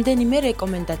რამდენიმე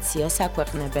რეკომენდაციას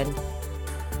აქვეყნებენ.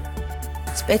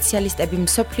 სპეციალისტები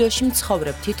მსოფლიოში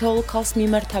მცხოვრებ თითოეულ ქალს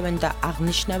მიმართავენ და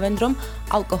აღნიშნავენ, რომ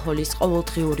ალკოჰოლის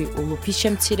ყოველდღიური ულუფის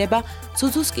შემცირება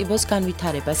ძუძუს კიბოს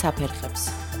განვითარებას აფერხებს.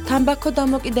 თამბაქო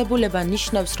დამოკიდებულება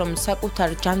ნიშნავს, რომ საკუთარ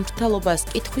ჯანმრთელობას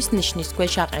კითხვის ნიშნის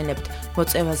ქვეშ აყენებთ.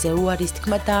 მოწევაზე უარის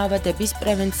თქმა დაავადების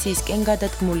პრევენციისკენ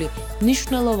გადადგმული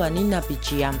მნიშვნელოვანი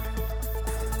ნაბიჯია.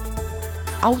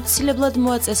 აუცილებლად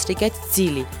მოაწესრიგეთ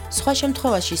ძილი. სხვა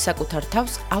შემთხვევაში საკუთარ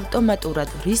თავს ავტომატურად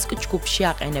რისკ ჯგუფში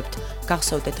აყენებთ.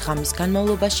 გახსოვდეთ, ღამის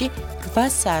განმავლობაში 8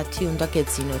 საათი უნდა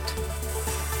გეძინოთ.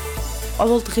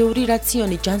 ყოველდღიური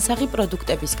რაციონი ჯანსაღი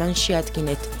პროდუქტებისგან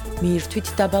შეადგინეთ. მიირთვით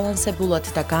დაბალანსებულად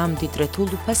და გაამდიდრეთ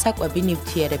ულუფა საკვები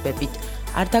ნივთიერებებით.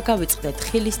 არ დაგავიწყდეთ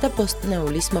ხილის და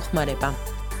ბოსტნეულის მოხმარება.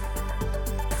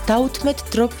 დაუთმეთ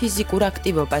დრო ფიზიკურ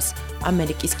აქტივობას.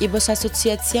 ამერიკის კიბოს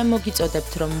ასოციაცია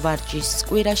მოგიწოდებთ, რომ ვარჯიშს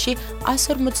კვირაში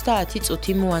 150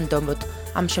 წუთი მოანდომოთ.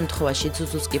 ამ შემთხვევაში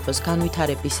ძუძუს კიბოს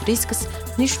განვითარების რისკს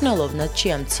მნიშვნელოვნად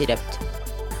შეამცირებთ.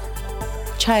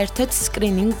 ჩაერთეთ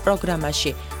სკრინინგ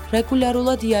პროგრამაში.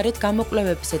 რეგულარულად იარეთ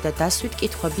გამოკვლევებზე და დასვით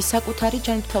კითხვები საკუთარი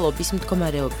ჯანმრთელობის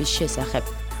მდგომარეობის შესახებ.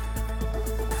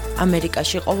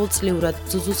 ამერიკაში ყოველწლიურად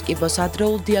ძუძუს კიბოს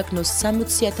ადრეულ დიაგნოზს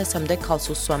 60,000-მდე ქალს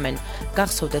უსვამენ.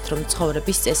 გახსოვდეთ, რომ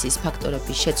ცხოვრების წესის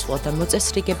ფაქტორების შეცვლა და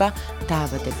მოწესრიგება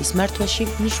დაავადების მართვაში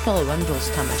მნიშვნელოვან როლს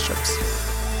თამაშობს.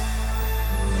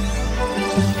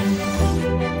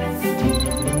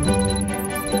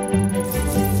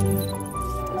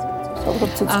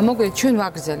 მოგვიყვეთ, ჩვენ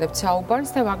ვაგრძელებთ საუბარს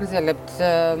და ვაგრძელებთ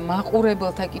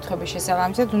მაყურებელთა კითხვების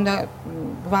შესაბამისად, უნდა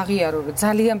ვაღიარო, რომ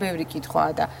ძალიან ბევრი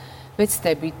კითხვაა და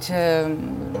ვეცდებით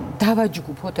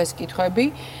დავაჯგუფოთ ეს კითხვები.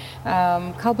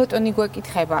 ქალბატონი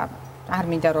გვეკითხება, არ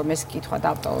მინდა რომ ეს კითხვა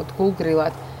დავტოვოთ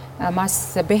გულგრილად, მას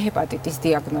ბ ჰეპატიტის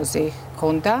დიაგნოზი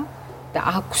ჰქონდა და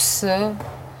აქვს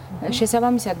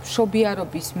შესაბამისად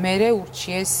მშობიარობის მერე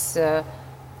ურჩიეს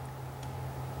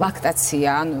ლაქტაცია,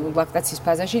 ანუ ლაქტაციის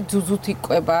ფაზაში ძუძუთი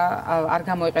კვება არ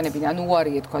გამოიყენებინა, ანუ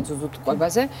უარია თქვა ძუძუთ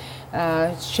კვებაზე.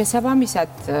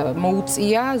 შესაბამისად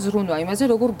მოუწია ზრუნვა იმაზე,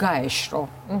 როგორ გაეშრო,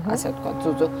 ასე ვთქვა,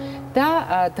 ძუძუ. და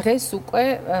დღეს უკვე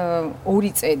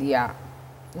 2 წელია,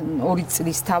 2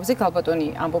 წლის თავზე ქალბატონი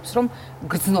ამბობს, რომ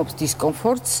გრძნობს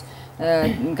დისკომფორტს,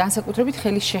 განსაკუთრებით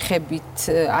ხელის შეხებით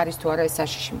არის თუ არა ეს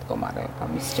საშიში მდგომარეობა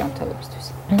მის ჯანმრთელობისთვის.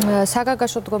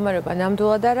 საგაგაშო მდგომარეობა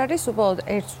ნამდვილად არ არის, უბრალოდ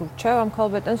ერთს ურჩევ ამ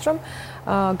ქალბატონს, რომ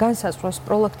განსაზღვროს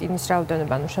პროლაქტინის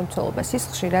რაოდენობა, ანუ შემცველობა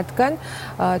სისხლში, რადგან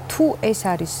თუ ეს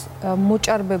არის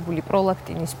მოჭარბებული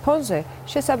პროლაქტინის ფონზე,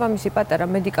 შესაბამისი პატარა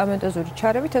მედიკამენტოზური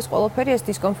ჩარევით ეს ყველაფერი, ეს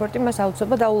დისკომფორტი მას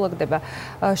აუცილებლად დაულაგდება.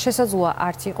 შესაძლოა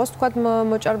არც იყოს, თქვათ,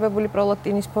 მოჭარბებული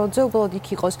პროლაქტინის ფონზე, უბრალოდ იქ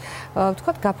იყოს,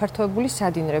 თქვათ, გაფართოებული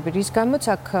სადინრები, რის გამოც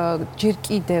აქ ჯერ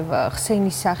კიდევ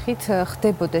ხსენის სახით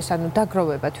ხდებოდეს, ანუ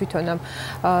დაგროვება თვითონ ამ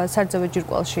სარძევე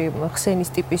ჯირკვალში ხსენის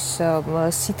ტიპის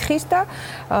სითხის და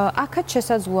აქაც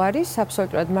შესაძლოა არის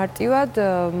აბსოლუტურად მარტივად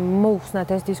მოუხსნათ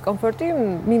ეს დისკომფორტი,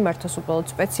 მიმართოს უბრალოდ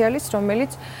სპეციალისტს,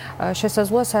 რომელიც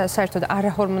შესაძლოა საერთოდ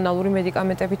არაჰორმონალური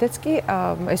მედიკამენტებითაც კი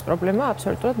ეს პრობლემა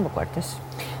აბსოლუტურად მოგვარდეს.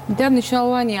 და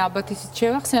მნიშვნელოვანია ალბათ ისიც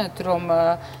შევახსენოთ, რომ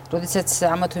როდესაც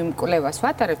ამა თუ იმ კვლევას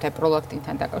ვატარებთ აი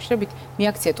პროლაქტინთან დაკავშირებით,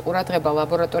 მიაქციეთ ყურადღება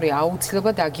ლაბორატორია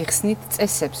აუცილებლად აგიხსნით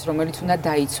წესებს, რომელიც უნდა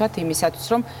დაიცვათ იმისათვის,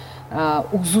 რომ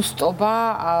უზუსტობა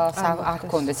არ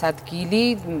გქონდეს ადგილი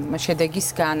შედეგის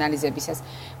გაანალიზებისას.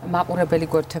 მაყურებელი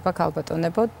გვერდება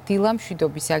ქალბატონებო, დილა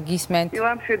მშვიდობისა გისმენთ.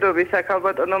 დილა მშვიდობისა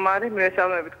ქალბატონო მარი,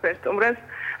 მივესალმებით თქვენ სტუმრებს.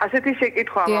 ასეთი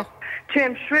შეკითხვა მაქვს.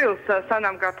 ჩემ შვილს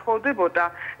სანამ გათხოვდებოდა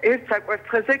ერთ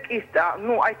საკვერცხეზე კისტა,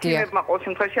 აი ქიმებმა ყოველ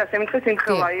შემთხვევაში ასე მითხეს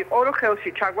იმხელა იყო, რომ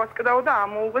ხელში ჩაგვასკდაო და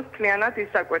ამოუღეს მთლიანად ის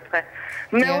საკვერცხე.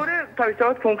 მეორე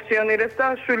თავისთავად ფუნქციონირებს და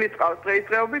შვილი ყავს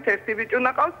დღეისდღეობით, ერთი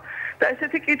ბიჭუნა ყავს და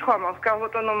ესეთი კითხვა მაქვს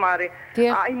ქალბატონო მარი.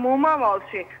 აი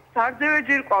მომავალში სარძევე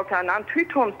ჯირკვალთან ან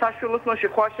თვითონ საშვილოსნოში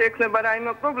ხვალ შეექმნება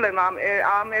რაიმე პრობლემა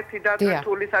ამ ერთი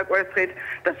დატვირთული საკვერცხით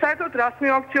და საერთოდ რას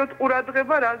მივაქციოთ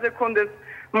ყურადღება, რაზე გქონდეს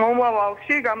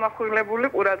მომავალში გამახვილებული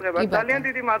ყურადღება. ძალიან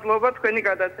დიდი მადლობა თქვენი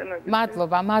გადაცემებით.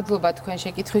 მადლობა თქვენ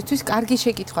შეკითხვისთვის. კარგი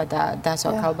შეკითხვა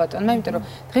დასვა ქალბატონმა, იმიტომ რომ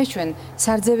დღეს ჩვენ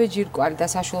სარძევე ჯირკვალი და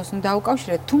საშვილოსნო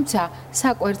დაუკავშირეთ, თუმცა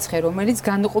საკვერცხე, რომელიც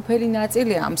განუყოფელი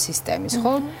ნაწილია ამ სისტემის,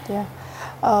 ხო?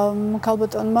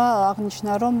 ქალბატონმა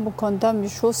აღნიშნა, რომ მქონდა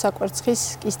მის შვილს საკვერცხის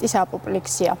კისტის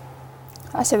აპოპლექსია.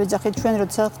 ასევე ძახით ჩვენ,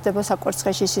 როდესაც ხდება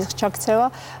საკვერცხეში სისხლჩაქცევა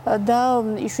და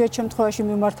იშვიათ შემთხვევაში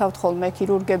მიმართავთ ხოლმე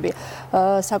ქირურგები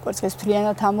საკვერცხის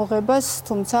მთლიანად ამოღებას,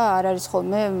 თუმცა არ არის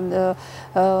ხოლმე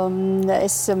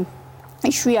ეს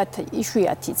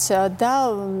იშვიათიც და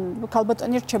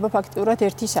ქალბატონი რჩება ფაქტიურად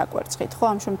ერთი საკვერცხით, ხო,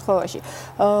 ამ შემთხვევაში.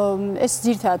 ეს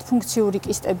ძირითადად ფუნქციური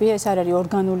კისტები, ეს არ არის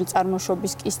ორგანული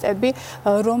წარმოშობის კისტები,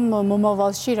 რომ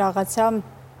მომავალში რაღაცა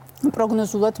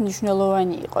პროგნოზულად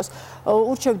მნიშვნელოვანი იყოს.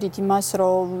 ურჩევდით იმას,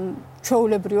 რომ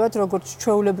ჩვეულებრივად, როგორც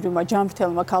ჩვეულებრივმა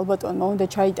ჯანმრთელმა ქალბატონმა უნდა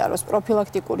ჩაიტაროს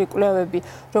პროფილაქტიკური კვლევები,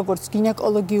 როგორც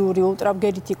გინეკოლოგიური,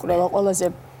 ულტრაბგერითი კვლევა, ყველაზე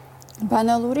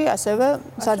ბანალური, ასევე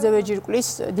სარძევე ჯირკვლის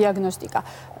დიაგნოსტიკა.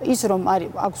 ის რომ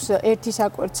აქვს ერთი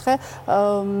საკვერცხე,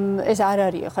 ეს არ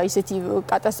არის ხა ისეთი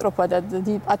კატასტროფა და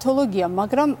პათოლოგია,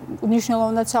 მაგრამ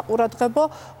მნიშვნელოვნად საყურადღებო,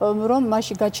 რომ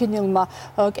მასში გაჩენილმა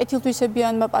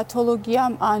კეთილთვისებიანმა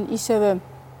პათოლოგიამ ან ისევე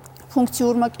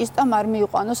ფუნქციურმა კისტამ არ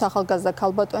მიიყვანოს ახალგაზრდა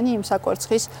ქალბატონი იმ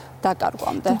საკვერცხის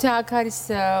დაკარგვამდე. თუმცა აქ არის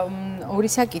ორი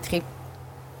საკითხი.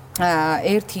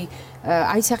 ერთი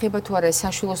აისახება თუ არა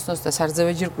საშვილოსნოს და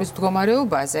სარძევე ჯირკვლის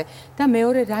მდგომარეობაზე და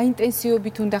მეორე რა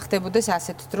ინტენსივობით უნდა ხდებოდეს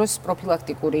ასეთ დროს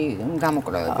პროფილაქტიკური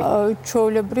გამოკვლევები.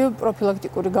 ჩვეულებრივ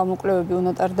პროფილაქტიკური გამოკვლევები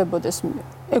უნდა ტარდებოდეს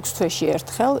 6 თვეში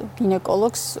ერთხელ.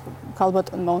 გინეკოლოგს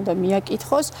ქალბატონმა უნდა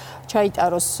მიაკითხოს,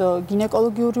 ჩაიტაროს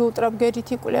გინეკოლოგიური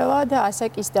ულტრაბგერითი კვლევა და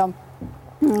ასაკის და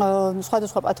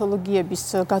სხვადასხვა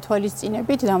პათოლოგიების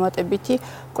გათვალისწინებით დამატებითი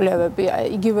კვლევები.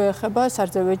 იგივე ეხება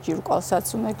სარძევე ჯირკვალსაც,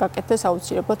 უნდა გაკეთდეს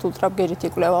აუცილებლად ულტრაბგერითი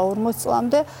კვლევა 40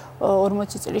 წლამდე,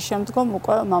 40 წლის შემდგომ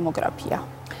უკვე მამოგრაფია.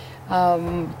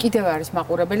 კიდევ არის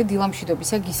მაყურებელი, დილა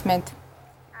მშვიდობისა გისმენთ.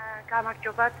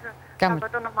 გამარჯობათ,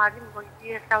 ქალბატონო მარი,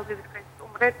 მოგესალმებით თქვენ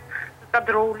სტუმრებს. ზუსტად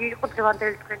დროული იყო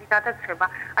დღევანდელი თქვენი გადაცემა.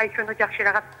 აი ჩვენ ოჯახში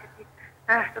რაღაც ისეთი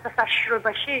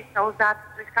საშიშროებაში 30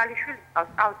 წლის ქალიშვილი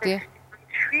ყავს.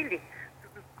 შვილი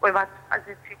ყვევაც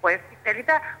აზეც იყო ერთი წელი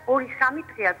და 2-3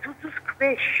 დღეა ძუძუს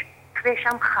ქვეშ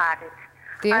ამხარეთ.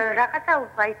 რაღაცა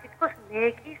ვაი თითქოს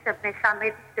ნეკის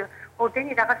მესამედის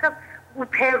ორდენი რაღაცა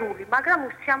უფერული, მაგრამ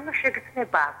უსიამოვნო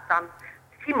შეგრძნება აქვს ამ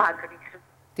სიმაგრის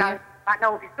და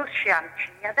ბანაობის დროს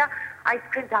შეამჩნია და აი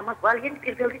თქვენ დამაკვალიენ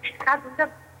პირველ რიგში სად უნდა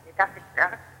დასწრება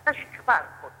რაღაცა შეჭება არ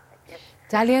გქონდა.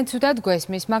 ძალიან ცუდად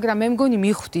გვესმის, მაგრამ მე მგონი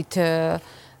მიხვდით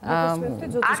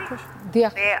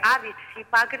არის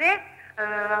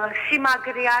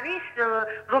სიმაგრე არის,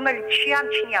 რომელიც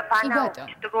შეამჩნია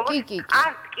ბანაობის დროს,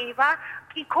 არ ტკივა,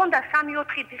 კი ქონდა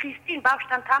 3-4 დღის წინ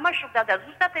ბავშვთან თამაშობდა და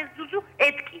ზუსტად ეს ძუძუ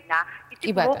ეთკინა. იცი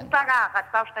მოხდა რაღაც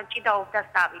ბავშვთან ჭიდაობდა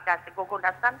სამი და ასე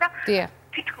გოგონასთან და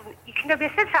თითქოს იქნებ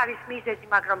ესეც არის მიზეზი,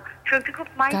 მაგრამ ჩვენ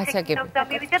ვფიქრობთ მაინც ეკითხავდა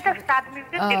მივიდა და სად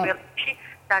მივიდა პირველ რიგში.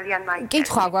 ძალიან მაინტერესებს.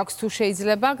 კითხვა გვაქვს თუ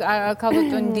შეიძლება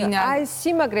ქალბატონი დინა. აი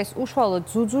სიმაგრეს უშუალოდ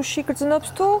ძუძუში გრძნობს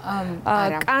თუ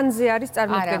კანზე არის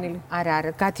წარმოქმნილი?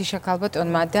 არა, გათიშა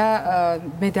ქალბატონმა და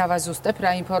მე დავაზუსტებ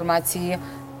რა ინფორმაცია.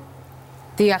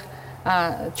 დიახ,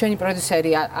 ჩვენი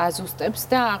პროდიუსერი აზუსტებს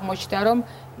და აღმოჩნდა რომ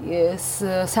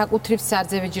საკუთრივ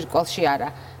სარძევე ჯირკვალში არა,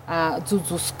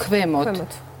 ძუძუს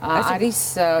ქვემოთ არის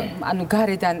ანუ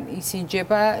გარედან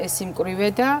ისინჯება ეს იმკრივე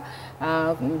და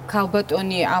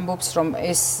ქალბატონი ამბობს რომ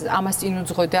ეს ამას წინ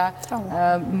უძღოდა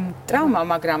ტრავმა,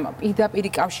 მაგრამ პირდაპირ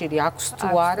კავშირი აქვს თუ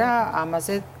არა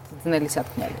ამაზე ძნელი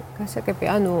სათქმელი. გასაგები,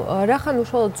 ანუ რახან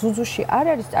უშუალოდ ზუზუში არ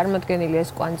არის წარმოდგენილი ეს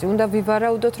კვანძი, უნდა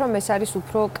ვივარაუდოთ რომ ეს არის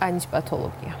უფრო კანის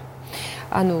პათოლოგია.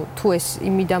 ანუ თუ ეს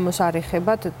იმიდამოს არ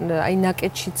ეხებათ, აი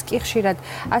ნაკეთშიც კი ხშირად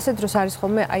ასეთ დროს არის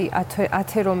ხოლმე აი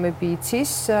ათერომები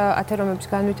იცის, ათერომების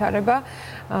განვითარება,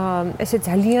 ესე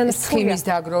ძალიან სხიმის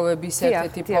დაგროვების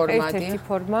ერთ-ერთი ერთ-ერთი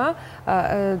ფორმა,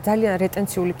 ძალიან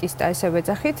რეტენციული კისტა ესე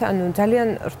ვეძახით, ანუ ძალიან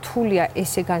რთულია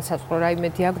ესე განსაზღვრო რაიმე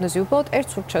დიაგნოზი, უბრალოდ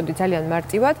ერთს ურჩევდი ძალიან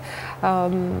მარტივად,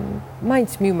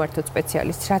 მაინც მივმართოთ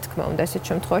სპეციალისტს, რა თქმა უნდა, ესეთ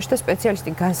შემთხვევაში და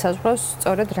სპეციალისტი განსაზღვრავს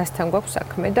სწორედ რასთან გვაქვს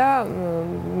საქმე და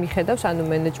მიხედავს ანუ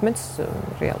მენეჯმენტს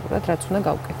რეალურად რაც უნდა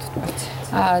გავუკეთოთ.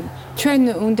 ჩვენ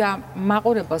უნდა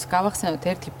მაყურებელს გავახსენოთ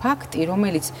ერთი ფაქტი,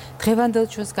 რომელიც დღევანდელ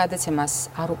ჩვენს გადაცემას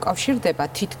არ უკავშირდება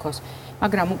თითქოს,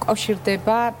 მაგრამ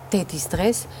უკავშირდება დედის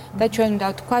დღეს და ჩვენ უნდა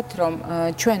ვთქვათ, რომ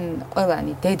ჩვენ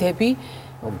ყველანი დედები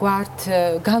გვართ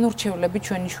განურჩევლები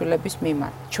ჩვენი შვილების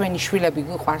მიმართ. ჩვენი შვილები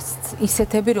გვიყვარს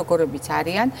ისეთები, როგორებიც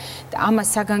არიან და ამას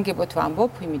საგანგებოდ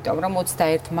ვამბობ, იმიტომ რომ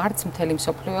 21 მარტს მთელი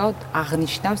მსოფლიო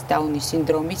აღნიშნავს დაუნის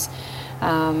სინდრომის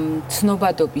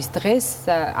ცნობადობის დღეს.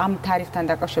 ამ თარიღთან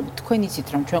დაკავშირებით თქვენ იცით,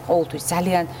 რომ ჩვენ ყოველთვის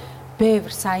ძალიან ბევრ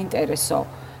საინტერესო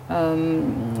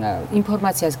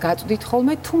ინფორმაციას გაწვდით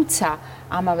ხოლმე, თუმცა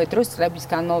ამავე დროს წლების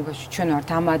განმავლობაში ჩვენ ვართ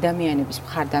ამ ადამიანების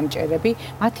მხარდამჭერები,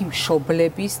 მათი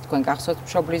მშობლების, თქვენ გახსოვთ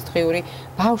მშობლის დღიური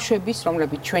ბავშვების,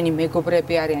 რომლებიც ჩვენი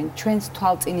მეგობრები არიან, ჩვენს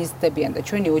თვალწინისძლებიან და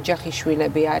ჩვენი ოჯახის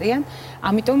შვილები არიან.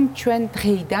 ამიტომ ჩვენ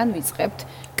დღეიდან ვიწყებთ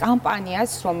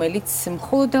კამპანიას, რომელიც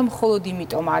მხოლოდ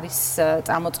იმიტომ არის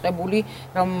წამოწყებული,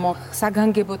 რომ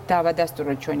საგანგებოდ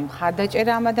დავადასტუროთ ჩვენი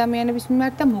მხარდაჭერა ამ ადამიანების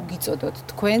მიმართ და მოგიწოდოთ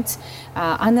თქვენც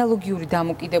ანალოგიური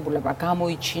დამოკიდებულება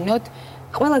გამოიჩინოთ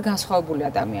ყველა განსხვავებული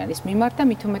ადამიანის მიმართ და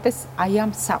მით უმეტეს აი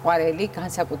ამ საყვარელი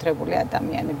განსაკუთრებული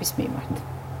ადამიანების მიმართ.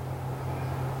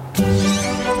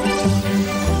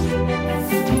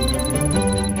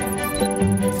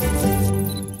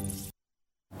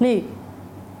 ლი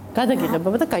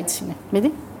გადაგიღებობა და გაიცინე.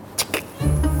 მედი.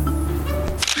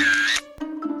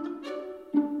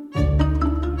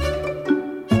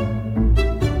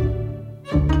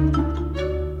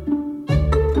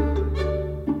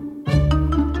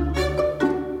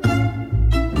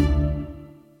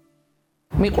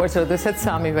 მიყვარს, როდესაც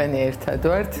სამივენი ერთად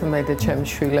ვართ, მე და ჩემი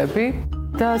შვილები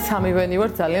და სამივენი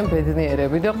ვართ ძალიან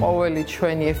ბედნიერები და ყოველი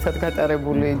ჩვენი ერთად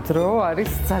გატარებული დრო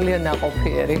არის ძალიან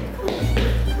ნაყოფიერი.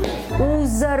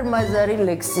 უზარმაზარი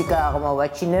ლექსიკა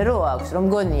აღმოვაჩინე, რომ აქვს, რომ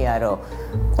გონია, რომ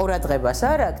ყურადღებას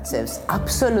არ აქცევს,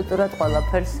 აბსოლუტურად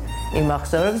ყველაფერს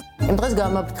იმახსოვრებს. იმ დღეს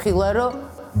გამაფრთხილა, რომ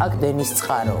აქ დენის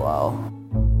წყაროაო.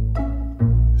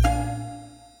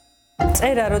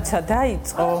 წერა როცა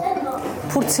დაიწყო,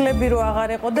 ფურცლები რო აღარ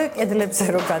ეყო და კედლებზე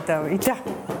რო გადავიდა.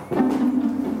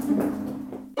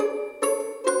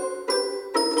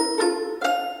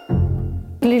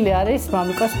 ლილი არის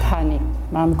მამიკოს ფანი.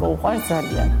 მამიკო უყვარს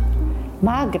ძალიან.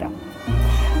 მაგრამ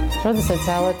როდესაც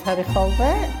დავათარი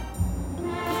ხოლმე,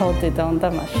 ხოლმე და უნდა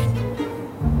მაშინ.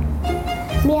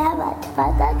 მე ავათვა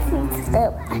და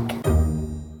ციცდება.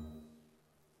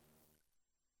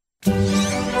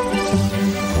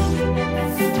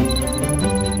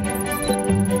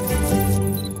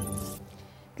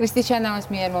 კრისტიანას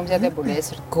მიერ მომზადებული ეს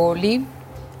რგოლი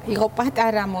იყო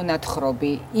პატარა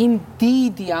მონათხრობი იმ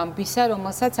დიდი ამბისა,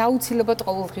 რომელსაც აუცილებლად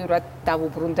ყოველდღიურად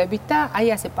დავუბრუნდებით და აი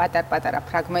ასე პატარ-პატარა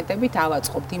ფრაგმენტებით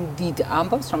ავაწყობთ იმ დიდ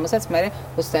ამბავს, რომელსაც მე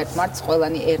 21 მარტს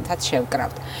ყველანი ერთად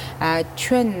შევკრავთ.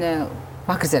 ჩვენ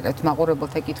ვაგრძელებთ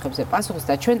მაყურებელთა კითხვებზე პასუხს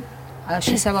და ჩვენ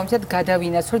შესაბამისად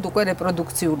გადავინაცვლოთ უკვე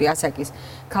რეპროდუქციული ასაკის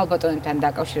ქალბატონებთან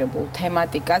დაკავშირებულ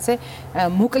თემატიკაზე.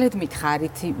 მოკლედ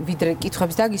მითხარით, ვიდრე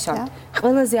კითხვებს დაგისვამთ,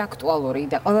 ყველაზე აქტუალური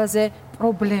და ყველაზე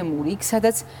პრობლემური, იქ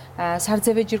სადაც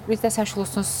სარძევე ჯირკვლის და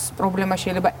საშვილოსნოს პრობლემა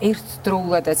შეიძლება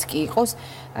ერთდროულადაც კი იყოს,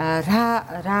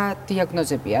 რა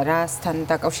დიაგნოზებია, რასთან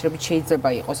დაკავშირებით შეიძლება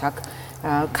იყოს აქ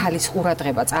ქალის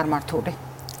ყურადღება წარმართული?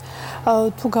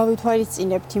 თუ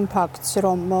გავითვალისწინებთ იმ ფაქტს,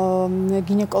 რომ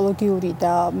გინეკოლოგიური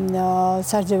და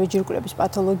სარძევე ჯირკვლების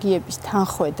პათოლოგიების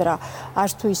თანხვედრა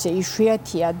არც თუ ისე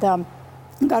იშვიათია და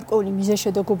გარკვეული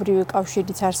მიზეშედეგობრივი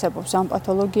კავშირიც არსებობს ამ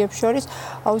პათოლოგიებს შორის,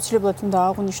 აუცილებლად უნდა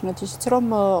აღვნიშნოთ ისიც, რომ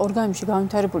ორგანიზმში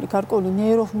განვითარებული გარკვეული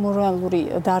ნეიროჰორმონალური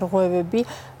დარღვევები,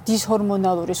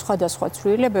 დისჰორმონალური სხვადასხვა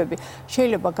ცვლილებები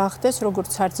შეიძლება გახდეს როგორც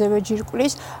სარძევე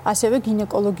ჯირკვლის, ასევე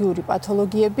გინეკოლოგიური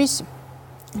პათოლოგიების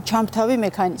ჩამთავი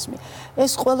მექანიზმი.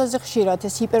 ეს ყველაზე ხშირად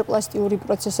ეს ჰიპერპლასტიური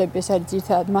პროცესები, ეს არის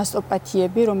ძირითადად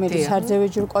მასტოპათიები, რომელიც სარძევე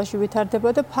ჯირკვალში ვითარდება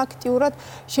და ფაქტიურად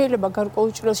შეიძლება გარკვეულ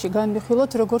ჭრილში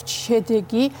განვიხილოთ როგორც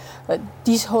შედეგი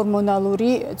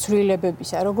დისჰორმონალური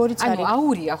ცვლილებებისა, როგორიც არის. ანუ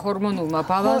აურია ჰორმონულმა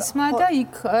ბალანსმა და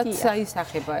იქაც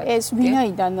აისახება. ეს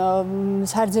ვინაიდან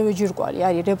სარძევე ჯირკვალი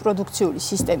არის რეპროდუქციული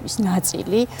სისტემის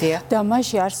ნაწილი და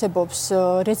მასში არსებობს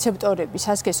რეცეპტორები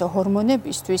სასქესო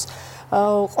ჰორმონებისთვის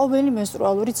ყოველი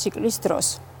მენსტრუალური ციკლის დროს.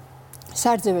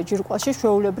 სარძევე ჯირკვალში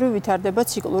ჩვეულებრივ ვითარდება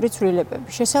ციკლური ცვლილებები.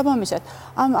 შესაბამისად,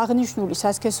 ამ აღნიშნული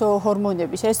სასქესო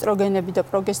ჰორმონების, ესტროგენები და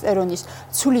პროგესტერონის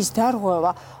ცვლის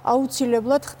დარღვევა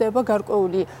აუცილებლად ხდება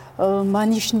გარკვეული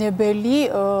მანიშნებელი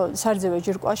სარძევე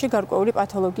ჯირკვალში გარკვეული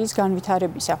პათოლოგიის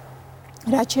განვითარებისა.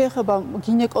 რაც შეეხება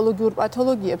გინეკოლოგიურ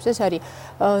პათოლოგიებს, ეს არის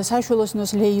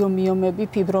საშვილოსნოს ლეიომიომები,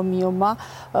 ფიბრომიომა,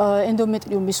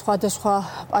 ენდომეტრიუმის სხვადასხვა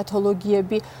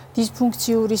პათოლოგიები,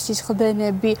 დისფუნქციური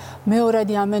სისხლდენები,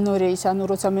 მეორადი ამენორეის, ანუ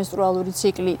როცა მენსტრუალური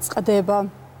ციკლი წყდება,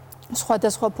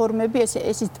 სხვადასხვა ფორმები,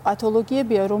 ეს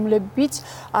პათოლოგიებია, რომლებიც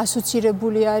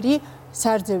ასოცირებული არის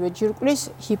სარძევე ჯირკვლის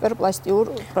ჰიპერპლასტიურ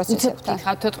პროცესებთან.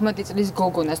 უცებ 14 წლის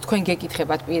გოგონას თქვენ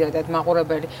გეკითხებათ პირადად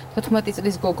მაყურებელი 14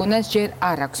 წლის გოგონას ჯერ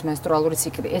არ აქვს მენსტრუალური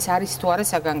ციკლი. ეს არის თუ არა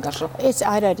საგანგაშო? ეს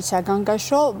არ არის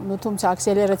საგანგაშო, თუმცა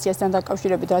აქსელერაციასთან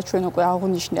დაკავშირებით რაც ჩვენ უკვე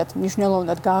აღვნიშნეთ,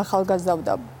 მნიშვნელოვნად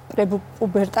გაახალგაზრდა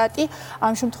პრეპუბერტატი,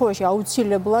 ამ შემთხვევაში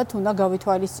აუცილებლად უნდა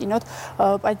გავითვალისწინოთ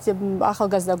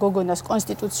ახალგაზრდა გოგონას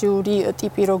კონსტიტუციური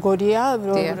ტიპი როგორია,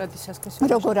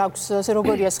 როგორ აქვს,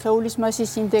 როგორია სხეულის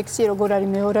მასის ინდექსი, როგორ არის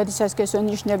მეორადი სასქესო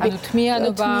ნიშნები, ანუ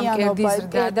თმიანობა, მკერდის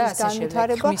ზრდა და ასე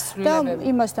შემდეგ, და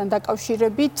იმასთან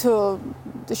დაკავშირებით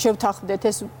შევთანხმდეთ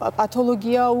ეს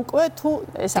პათოლოგია უკვე თუ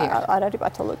ეს არ არის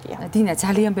პათოლოგია. დინა,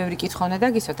 ძალიან ბევრი კითხვა უნდა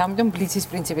დაგისვათ, ამიტომ ბლიცის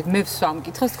პრინციპით მე ვსვამ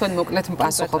კითხავს, თქვენ მოკლედ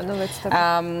მპასუხობთ.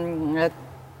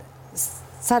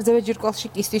 სარძევე ჯირკვალში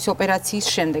კისტის ოპერაციის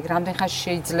შემდეგ რამდენ ხანში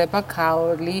შეიძლება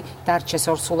ქალი დარჩეს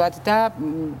ორსულად და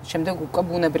შემდეგ უკვე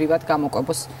ბუნებრივად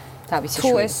გამოკვებოს თავისი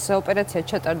შვილი? თუ ეს ოპერაცია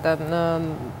ჩატარდა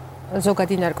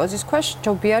ზოგადი ნარკოზის ქვეშ,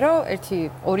 ჯობია რომ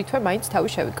 1-2 თვე მაინც თავი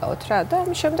შევიკავოთ რა და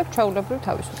ამის შემდეგ ჩვეულებრივ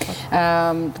თავის ვუწყოთ.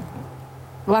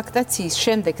 ლაქტაციის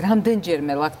შემდეგ,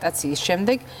 რამდენჯერმე ლაქტაციის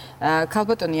შემდეგ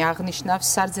ქალბატონი აღნიშნავს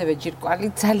სარძევე ჯირკვალი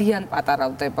ძალიან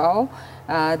პატარავდებაო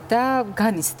და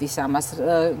განიცდის ამას.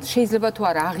 შეიძლება თუ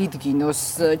არა აღიდგინოს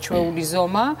ჩვეული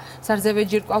ზომა სარძევე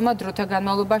ჯირკვალმა დროთა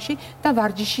განმავლობაში და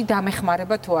ვარჯიში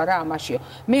დამეხმარება თუ არა ამაშიო.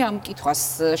 მე ამ კითხვას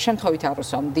შემთხვევით არ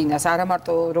უსვამ დინას, არა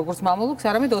მარტო როგორც მამოლოგს,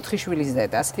 არამედ 4 შვილის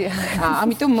დედას.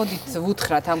 ამიტომ მოდით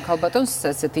ვუთხრათ ამ ქალბატონს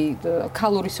ესეთი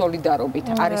ქალური სოლიდარობით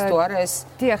არის თუ არა ეს?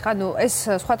 დიახ, ანუ ეს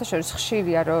სხვათა შორის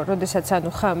ხშირია, რომ როდესაც ანუ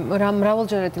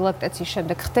მრავალჯერადი ლაქტაციის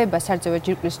შემდეგ ხდება სარძევე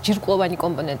ჯირკვლის ჯირკვლოვანი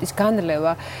კომპონენტის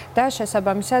განლევა და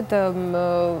შესაბამისად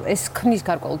ეს ქმნის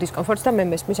გარკვეულ დისკომფორტს და მე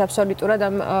მესმის აბსოლუტურად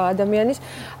ამ ადამიანის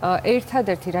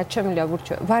ერთადერთი რაც შემიძლია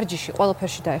ვარჯიში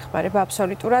ყველაფერში დაეხმარება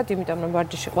აბსოლუტურად, იმიტომ რომ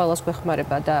ვარჯიში ყველას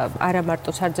გვეხმარება და არა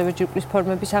მარტო სარძევე ჯირკვლის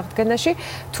ფორმების აღდგენაში,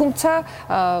 თუმცა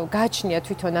გააჩნია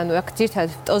თვითონ ანუ აქ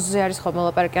ძირითადად ფტოზზე არის ხოლმე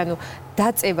ლაპარაკი, ანუ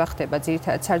დაწევა ხდება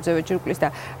ძირითადად სარძევე ჯირკვლის და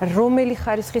რომელი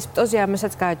ხარისხის ფტოზია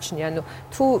ამასაც გააჩნია, ანუ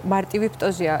თუ მარტივი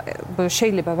ფტოზია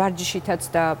შეიძლება ვარჯიშითაც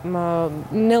და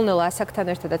ნელ-ნელა ასაკთან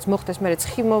ერთადაც მოხდეს მერე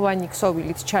ცხიმოვანი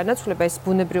ქსოვილით ჩანაცვლება, ეს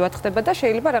ბუნებრივად ხდება და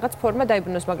შეიძლება რაღაც ფორმა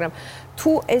დაიბრუნოს, მაგრამ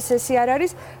თუ ესე არ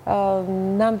არის,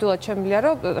 ნამდვილად შემიძლია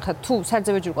რომ ხა თუ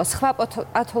სარძევე ჯირკვალს სხვა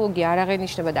პათოლოგია არ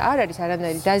აღენიშნება და არ არის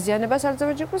არანაირი დაზიანება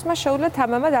სარძევე ჯირკვლის, მას შეუძლია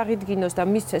თამამად აღიდგინოს და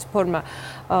მისცეს ფორმა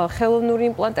ხელოვნური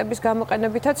იმპლანტების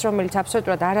გამოყენებითაც, რომელიც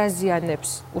აბსოლუტურად არ აზიანებს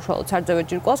უშუალოდ სარძევე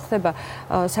ჯირკვალს, ხდება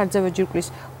სარძევე ჯირკვლის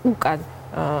უკან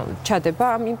ჩადება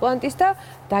ამ იმპლანტის და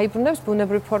დაიბრუნებს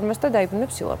ბუნებრივ ფორმას და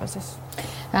დაიბრუნებს სილამაზეს.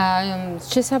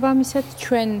 შესაბამისად,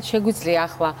 ჩვენ შეგვიძლია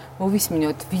ახლა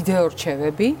მოვისმინოთ ვიდეო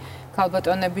რჩევები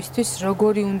ქალბატონებისთვის,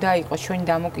 როგორი უნდა იყოს ჩვენი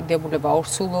დამოკიდებულება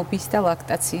ორსულობის და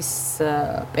ლაქტაციის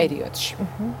პერიოდში.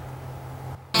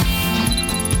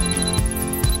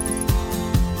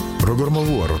 როგორ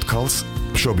მოვუაროთ ქალს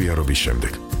მშობიარობის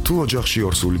შემდეგ? თუ ოჯახში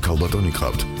ორსული ქალბატონი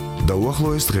გყავთ და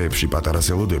უახლოეს დღეებში პატარა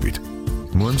ზელოდებით,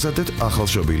 მოემზადეთ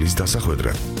ახალშობილის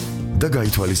დასახვედრად და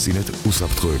გაითვალისწინეთ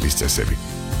უსაფრთხოების წესები.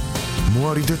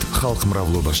 მოარიდეთ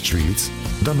ხალხმრავლობას ჩვილიც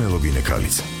და მელოგინე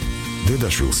ქალიც.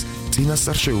 დედაშვილს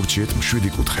წინასწარ შეურჩიეთ მშვიდი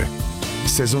კუთხე.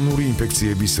 სეზონური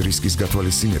ინფექციების რისკის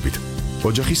გათვალისწინებით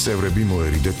ოჯახის წევრები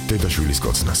მოერიდეთ დედაშვილის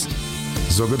კოცნას.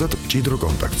 ზოგადად მჭიდრო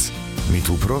კონტაქტს, მით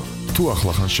უფრო თუ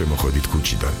ახლახან შემოხვედით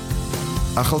ქუჩიდან.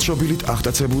 ახალშობილით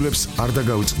აღტაცებულებს არ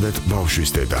დაგაუწყდეთ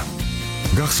ბავშვის დედა.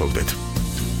 გახსოვდეთ,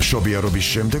 მშობიარობის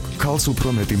შემდეგ ქალს უფრო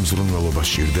მეტი მზრუნველობა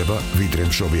სჭირდება ვიდრე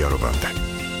მშობიარობამდე.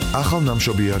 ახალ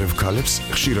ნამშობიარებ ქალებს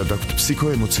ხშირად აქვთ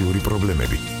ფსიქოემოციური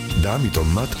პრობლემები და ამიტომ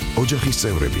მათ ოჯახის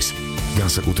წევრების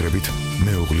განსაკუთრებით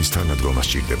მეუღლის თანადგომა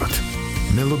სჭირდებათ.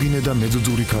 მელოგინე და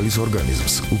მეძუძური ქალის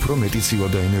ორგანიზმს უფრო მეტი ცილა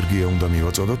და ენერგია უნდა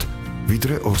მივაწოდოთ,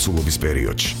 ვიდრე ორსულობის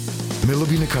პერიოდში.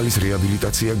 მელოგინე ქალის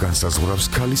რეაბილიტაცია განსაზღვრავს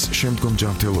ქალის შემდგომ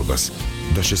ჯანმრთელობას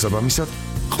და შესაბამისად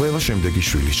ყველა შემდეგი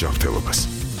შვილის ჯანმრთელობას.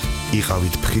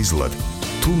 იყავით ფხიზლად,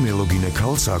 თუ მელოგინე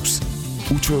ქალს აქვს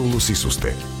უჩვეულო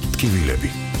სისუსტე, ტკივილები,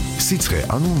 სიცხე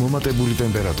ანუ მომატებული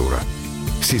ტემპერატურა,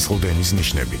 სისხლდენის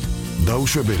ნიშნები,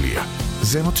 დაუშვებელია,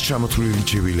 ზემოთ ჩამოთვლილი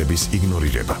ჩივილების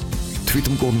იგნორირება,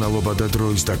 თვითმკურნალობა და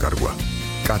დროის დაკარგვა,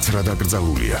 კაცრად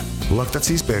აკრძალულია,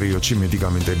 ლაქტაციის პერიოდში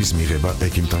მედიკამენტების მიღება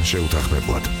ექიმთან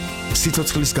შეუთანხმებლად,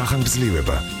 სიცოცხლის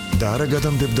გახანგრძლივება და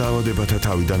არაგადამდებ დაავადებათა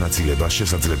თავიდან აცილება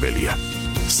შესაძლებელია.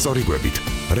 სწორი კვებით,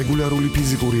 რეგულარული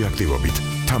ფიზიკური აქტივობით,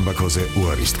 თამბაქოზე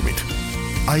უარის თქმით.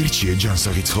 აირჩიე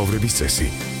ჯანსაღი ცხოვრების წესი,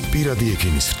 პირადი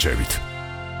ექიმის რჩევით.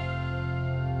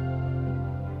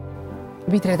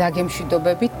 ვიდრე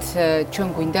დაგემშვიდობებით, ჩვენ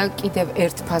გვინდა კიდევ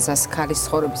ერთ ფაზას ქალის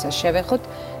ცხოვრებისას შევეხოთ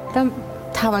და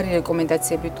თავარი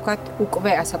რეკომენდაციები ვთქვათ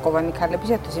უკვე ასაკოვანი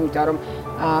ქალებისათვის, იმიტომ რომ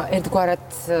ერთგვარად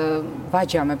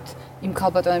ვაჯამებთ იმ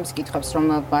ქალბატონების კითხვებს,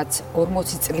 რომელთაც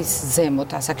 40 წლის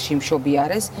ზემოთ ასაკში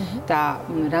მშობიარეს და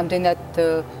რამდენად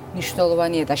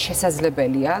მნიშვნელოვანია და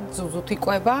შესაძლებელია ძუძუთ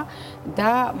იკვება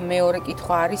და მეორე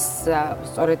კითხვა არის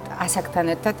სწორედ ასაკთან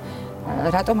ერთად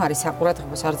რატომ არის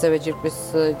საყურადღებო სარძევე ჯირკვის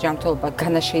ჯანმრთელობა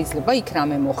განა შეიძლება იქ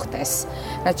რამე მოხდეს.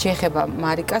 რაც შეეხება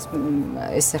მარიკას,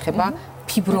 ეს ეხება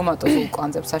ფიბრომატოზ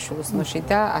უკანძებს საშვილოსნოში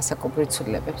და ასაკობრივ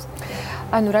ცვლილებებს.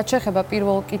 ანუ რაც შეეხება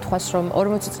პირველ კითხვას, რომ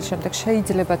 40 წლის შემდეგ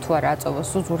შეიძლება თუ არა აწოვოს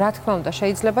ძუძუ, რა თქმა უნდა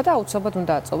შეიძლება და აუცილებლად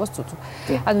უნდა აწოვოს ძუძუ.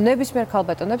 ანუ ნებისმიერ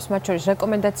ქალბატონებს, მათ შორის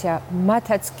რეკომენდაცია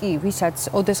მათაც კი, ვისაც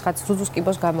ოდესღაც ძუძუს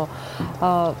კიბოს გამო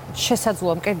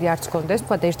შესაძლოა მკერდი არც გქონდეს,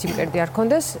 თქვა ერთი მკერდი არ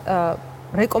გქონდეს,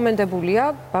 რეკომენდებულია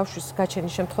ბავშვის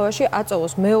გაჩენის შემთხვევაში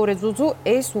აწოვოს მეორე ძუძუ,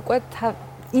 ეს უკვე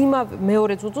იმავე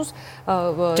მეორე ძუძუს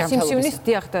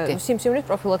სიმსივნის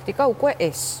პროფილაქტიკა უკვე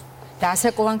ეს. და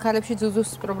ასაკოვან ქალებში ძუძუს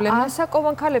პრობლემა?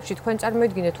 ასაკოვან ქალებში თქვენ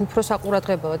წარმოიდგინეთ უფრო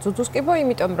საყურადღებოა ძუძუს კიბო,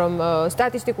 იმიტომ რომ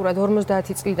სტატისტიკურად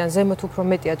 50 წლიდან ზემოთ უფრო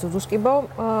მეტია ძუძუს კიბო,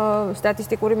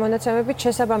 სტატისტიკური მონაცემებით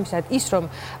შესაბამისად ის რომ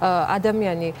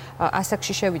ადამიანი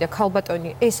ასაკში შევიდა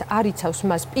ქალბატონი, ეს არ იცავს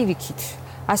მას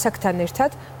პირიქით ასაკთან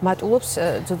ერთად მატულობს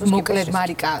ძუძუს კიბოს. მოკლედ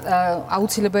მარიკა,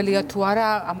 აუცილებელია თუ არა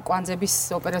ამ კვანძების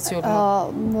ოპერაციული?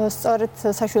 სწორედ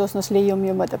საშვილოსნოს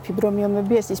ლეიომიომა და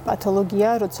ფიბრომიომები ეს ის პათოლოგია,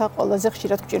 როცა ყველაზე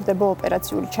ხშირად გვჭირდება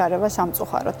ოპერაციული ჩარევა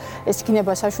სამწუხაროდ. ეს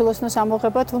იქნება საშვილოსნოს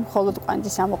ამოღება თუ მხოლოდ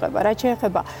კვანძის ამოღება. რაც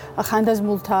შეეხება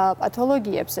ხანდაზმულთა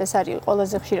პათოლოგიებს, ეს არის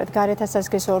ყველაზე ხშირად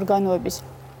გარეთასაზგესო ორგანოების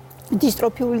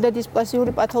დისტროფიული და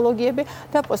დისპლასიური პათოლოგიები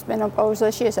და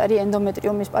პოსტმენოპაუზაში ეს არის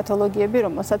ენდომეტრიუმის პათოლოგიები,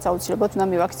 რომელსაც აუცილებლად უნდა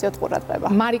მივაქციოთ ყურადღება.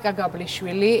 მარიკა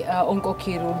გაბლიშვილი,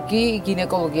 ონკოქირურგი,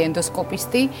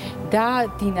 გინეკოლოგი-ენდოსკოპისტი და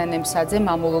დინა ნემსაძე,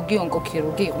 მამოლოგი,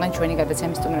 ონკოქირურგი იყვნენ ჩვენი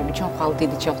გადაცემის სტუმრები. ჩვენ ხვალ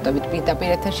დიდი შეხვდებით პირდაპირ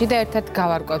ეთერში და ერთად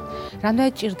გავარკვევთ,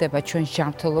 რამდენად ჭირდება ჩვენს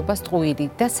ჯანმრთელობას ტყუილი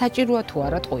და საჭიროა თუ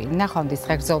არა ტყუილი. ნახვამდის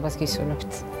ღირსებას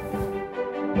გისურვებთ.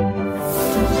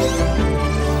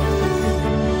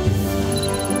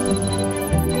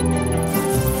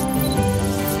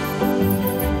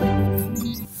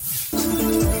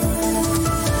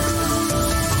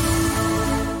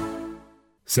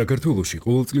 საქართველოში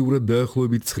ყოველწლიურად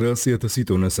დაახლოებით 900,000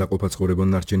 ტონა საყოფაცხოვრებო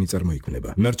ნარჩენი წარმოიქმნება.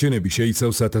 ნარჩენები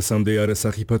შეიცავს 1000-მდე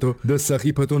არასახიფათო და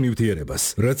სახიფათო ნივთიერებას,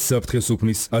 რაც საფრთხეს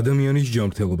უქმნის ადამიანის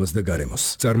ჯანმრთელობას და გარემოს.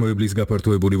 წარმოებლის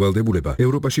გაფართოებული ვალდებულება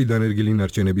ევროპაში დანერგილი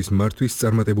ნარჩენების მართვის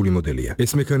წარმატებული მოდელია.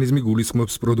 ეს მექანიზმი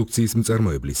გულისხმობს პროდუქციის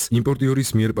მწარმოებლის, იმპორტიორის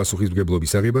მიერ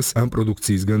პასუხისმგებლობის აღებას ამ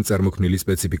პროდუქციისგან წარმოქმნილი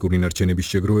სპეციფიკური ნარჩენების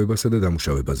შეგროვებასა და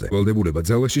დამუშავებაზე. ვალდებულება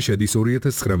ძალაში შედის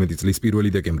 2019 წლის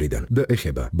 1 დეკემბრიდან და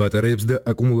ეხება ბატარეებს და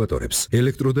აკუმულატორებს,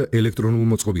 ელექტრო და ელექტრონულ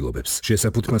მოწყობილობებს,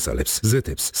 შესაფუთ მასალებს,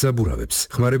 ზეთებს, საბურავებს,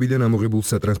 ხმარებიდან ამოღებულ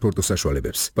სატრანსპორტო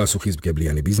საშუალებებს.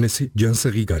 პასუხისმგებლიანი ბიზნესი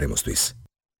ჯანსაღი გარემოსთვის.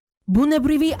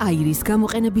 ბუნებრივი აირის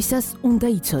გამოყენებისას უნდა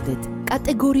იცოდეთ,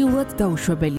 კატეგორიულად დაუშვებელი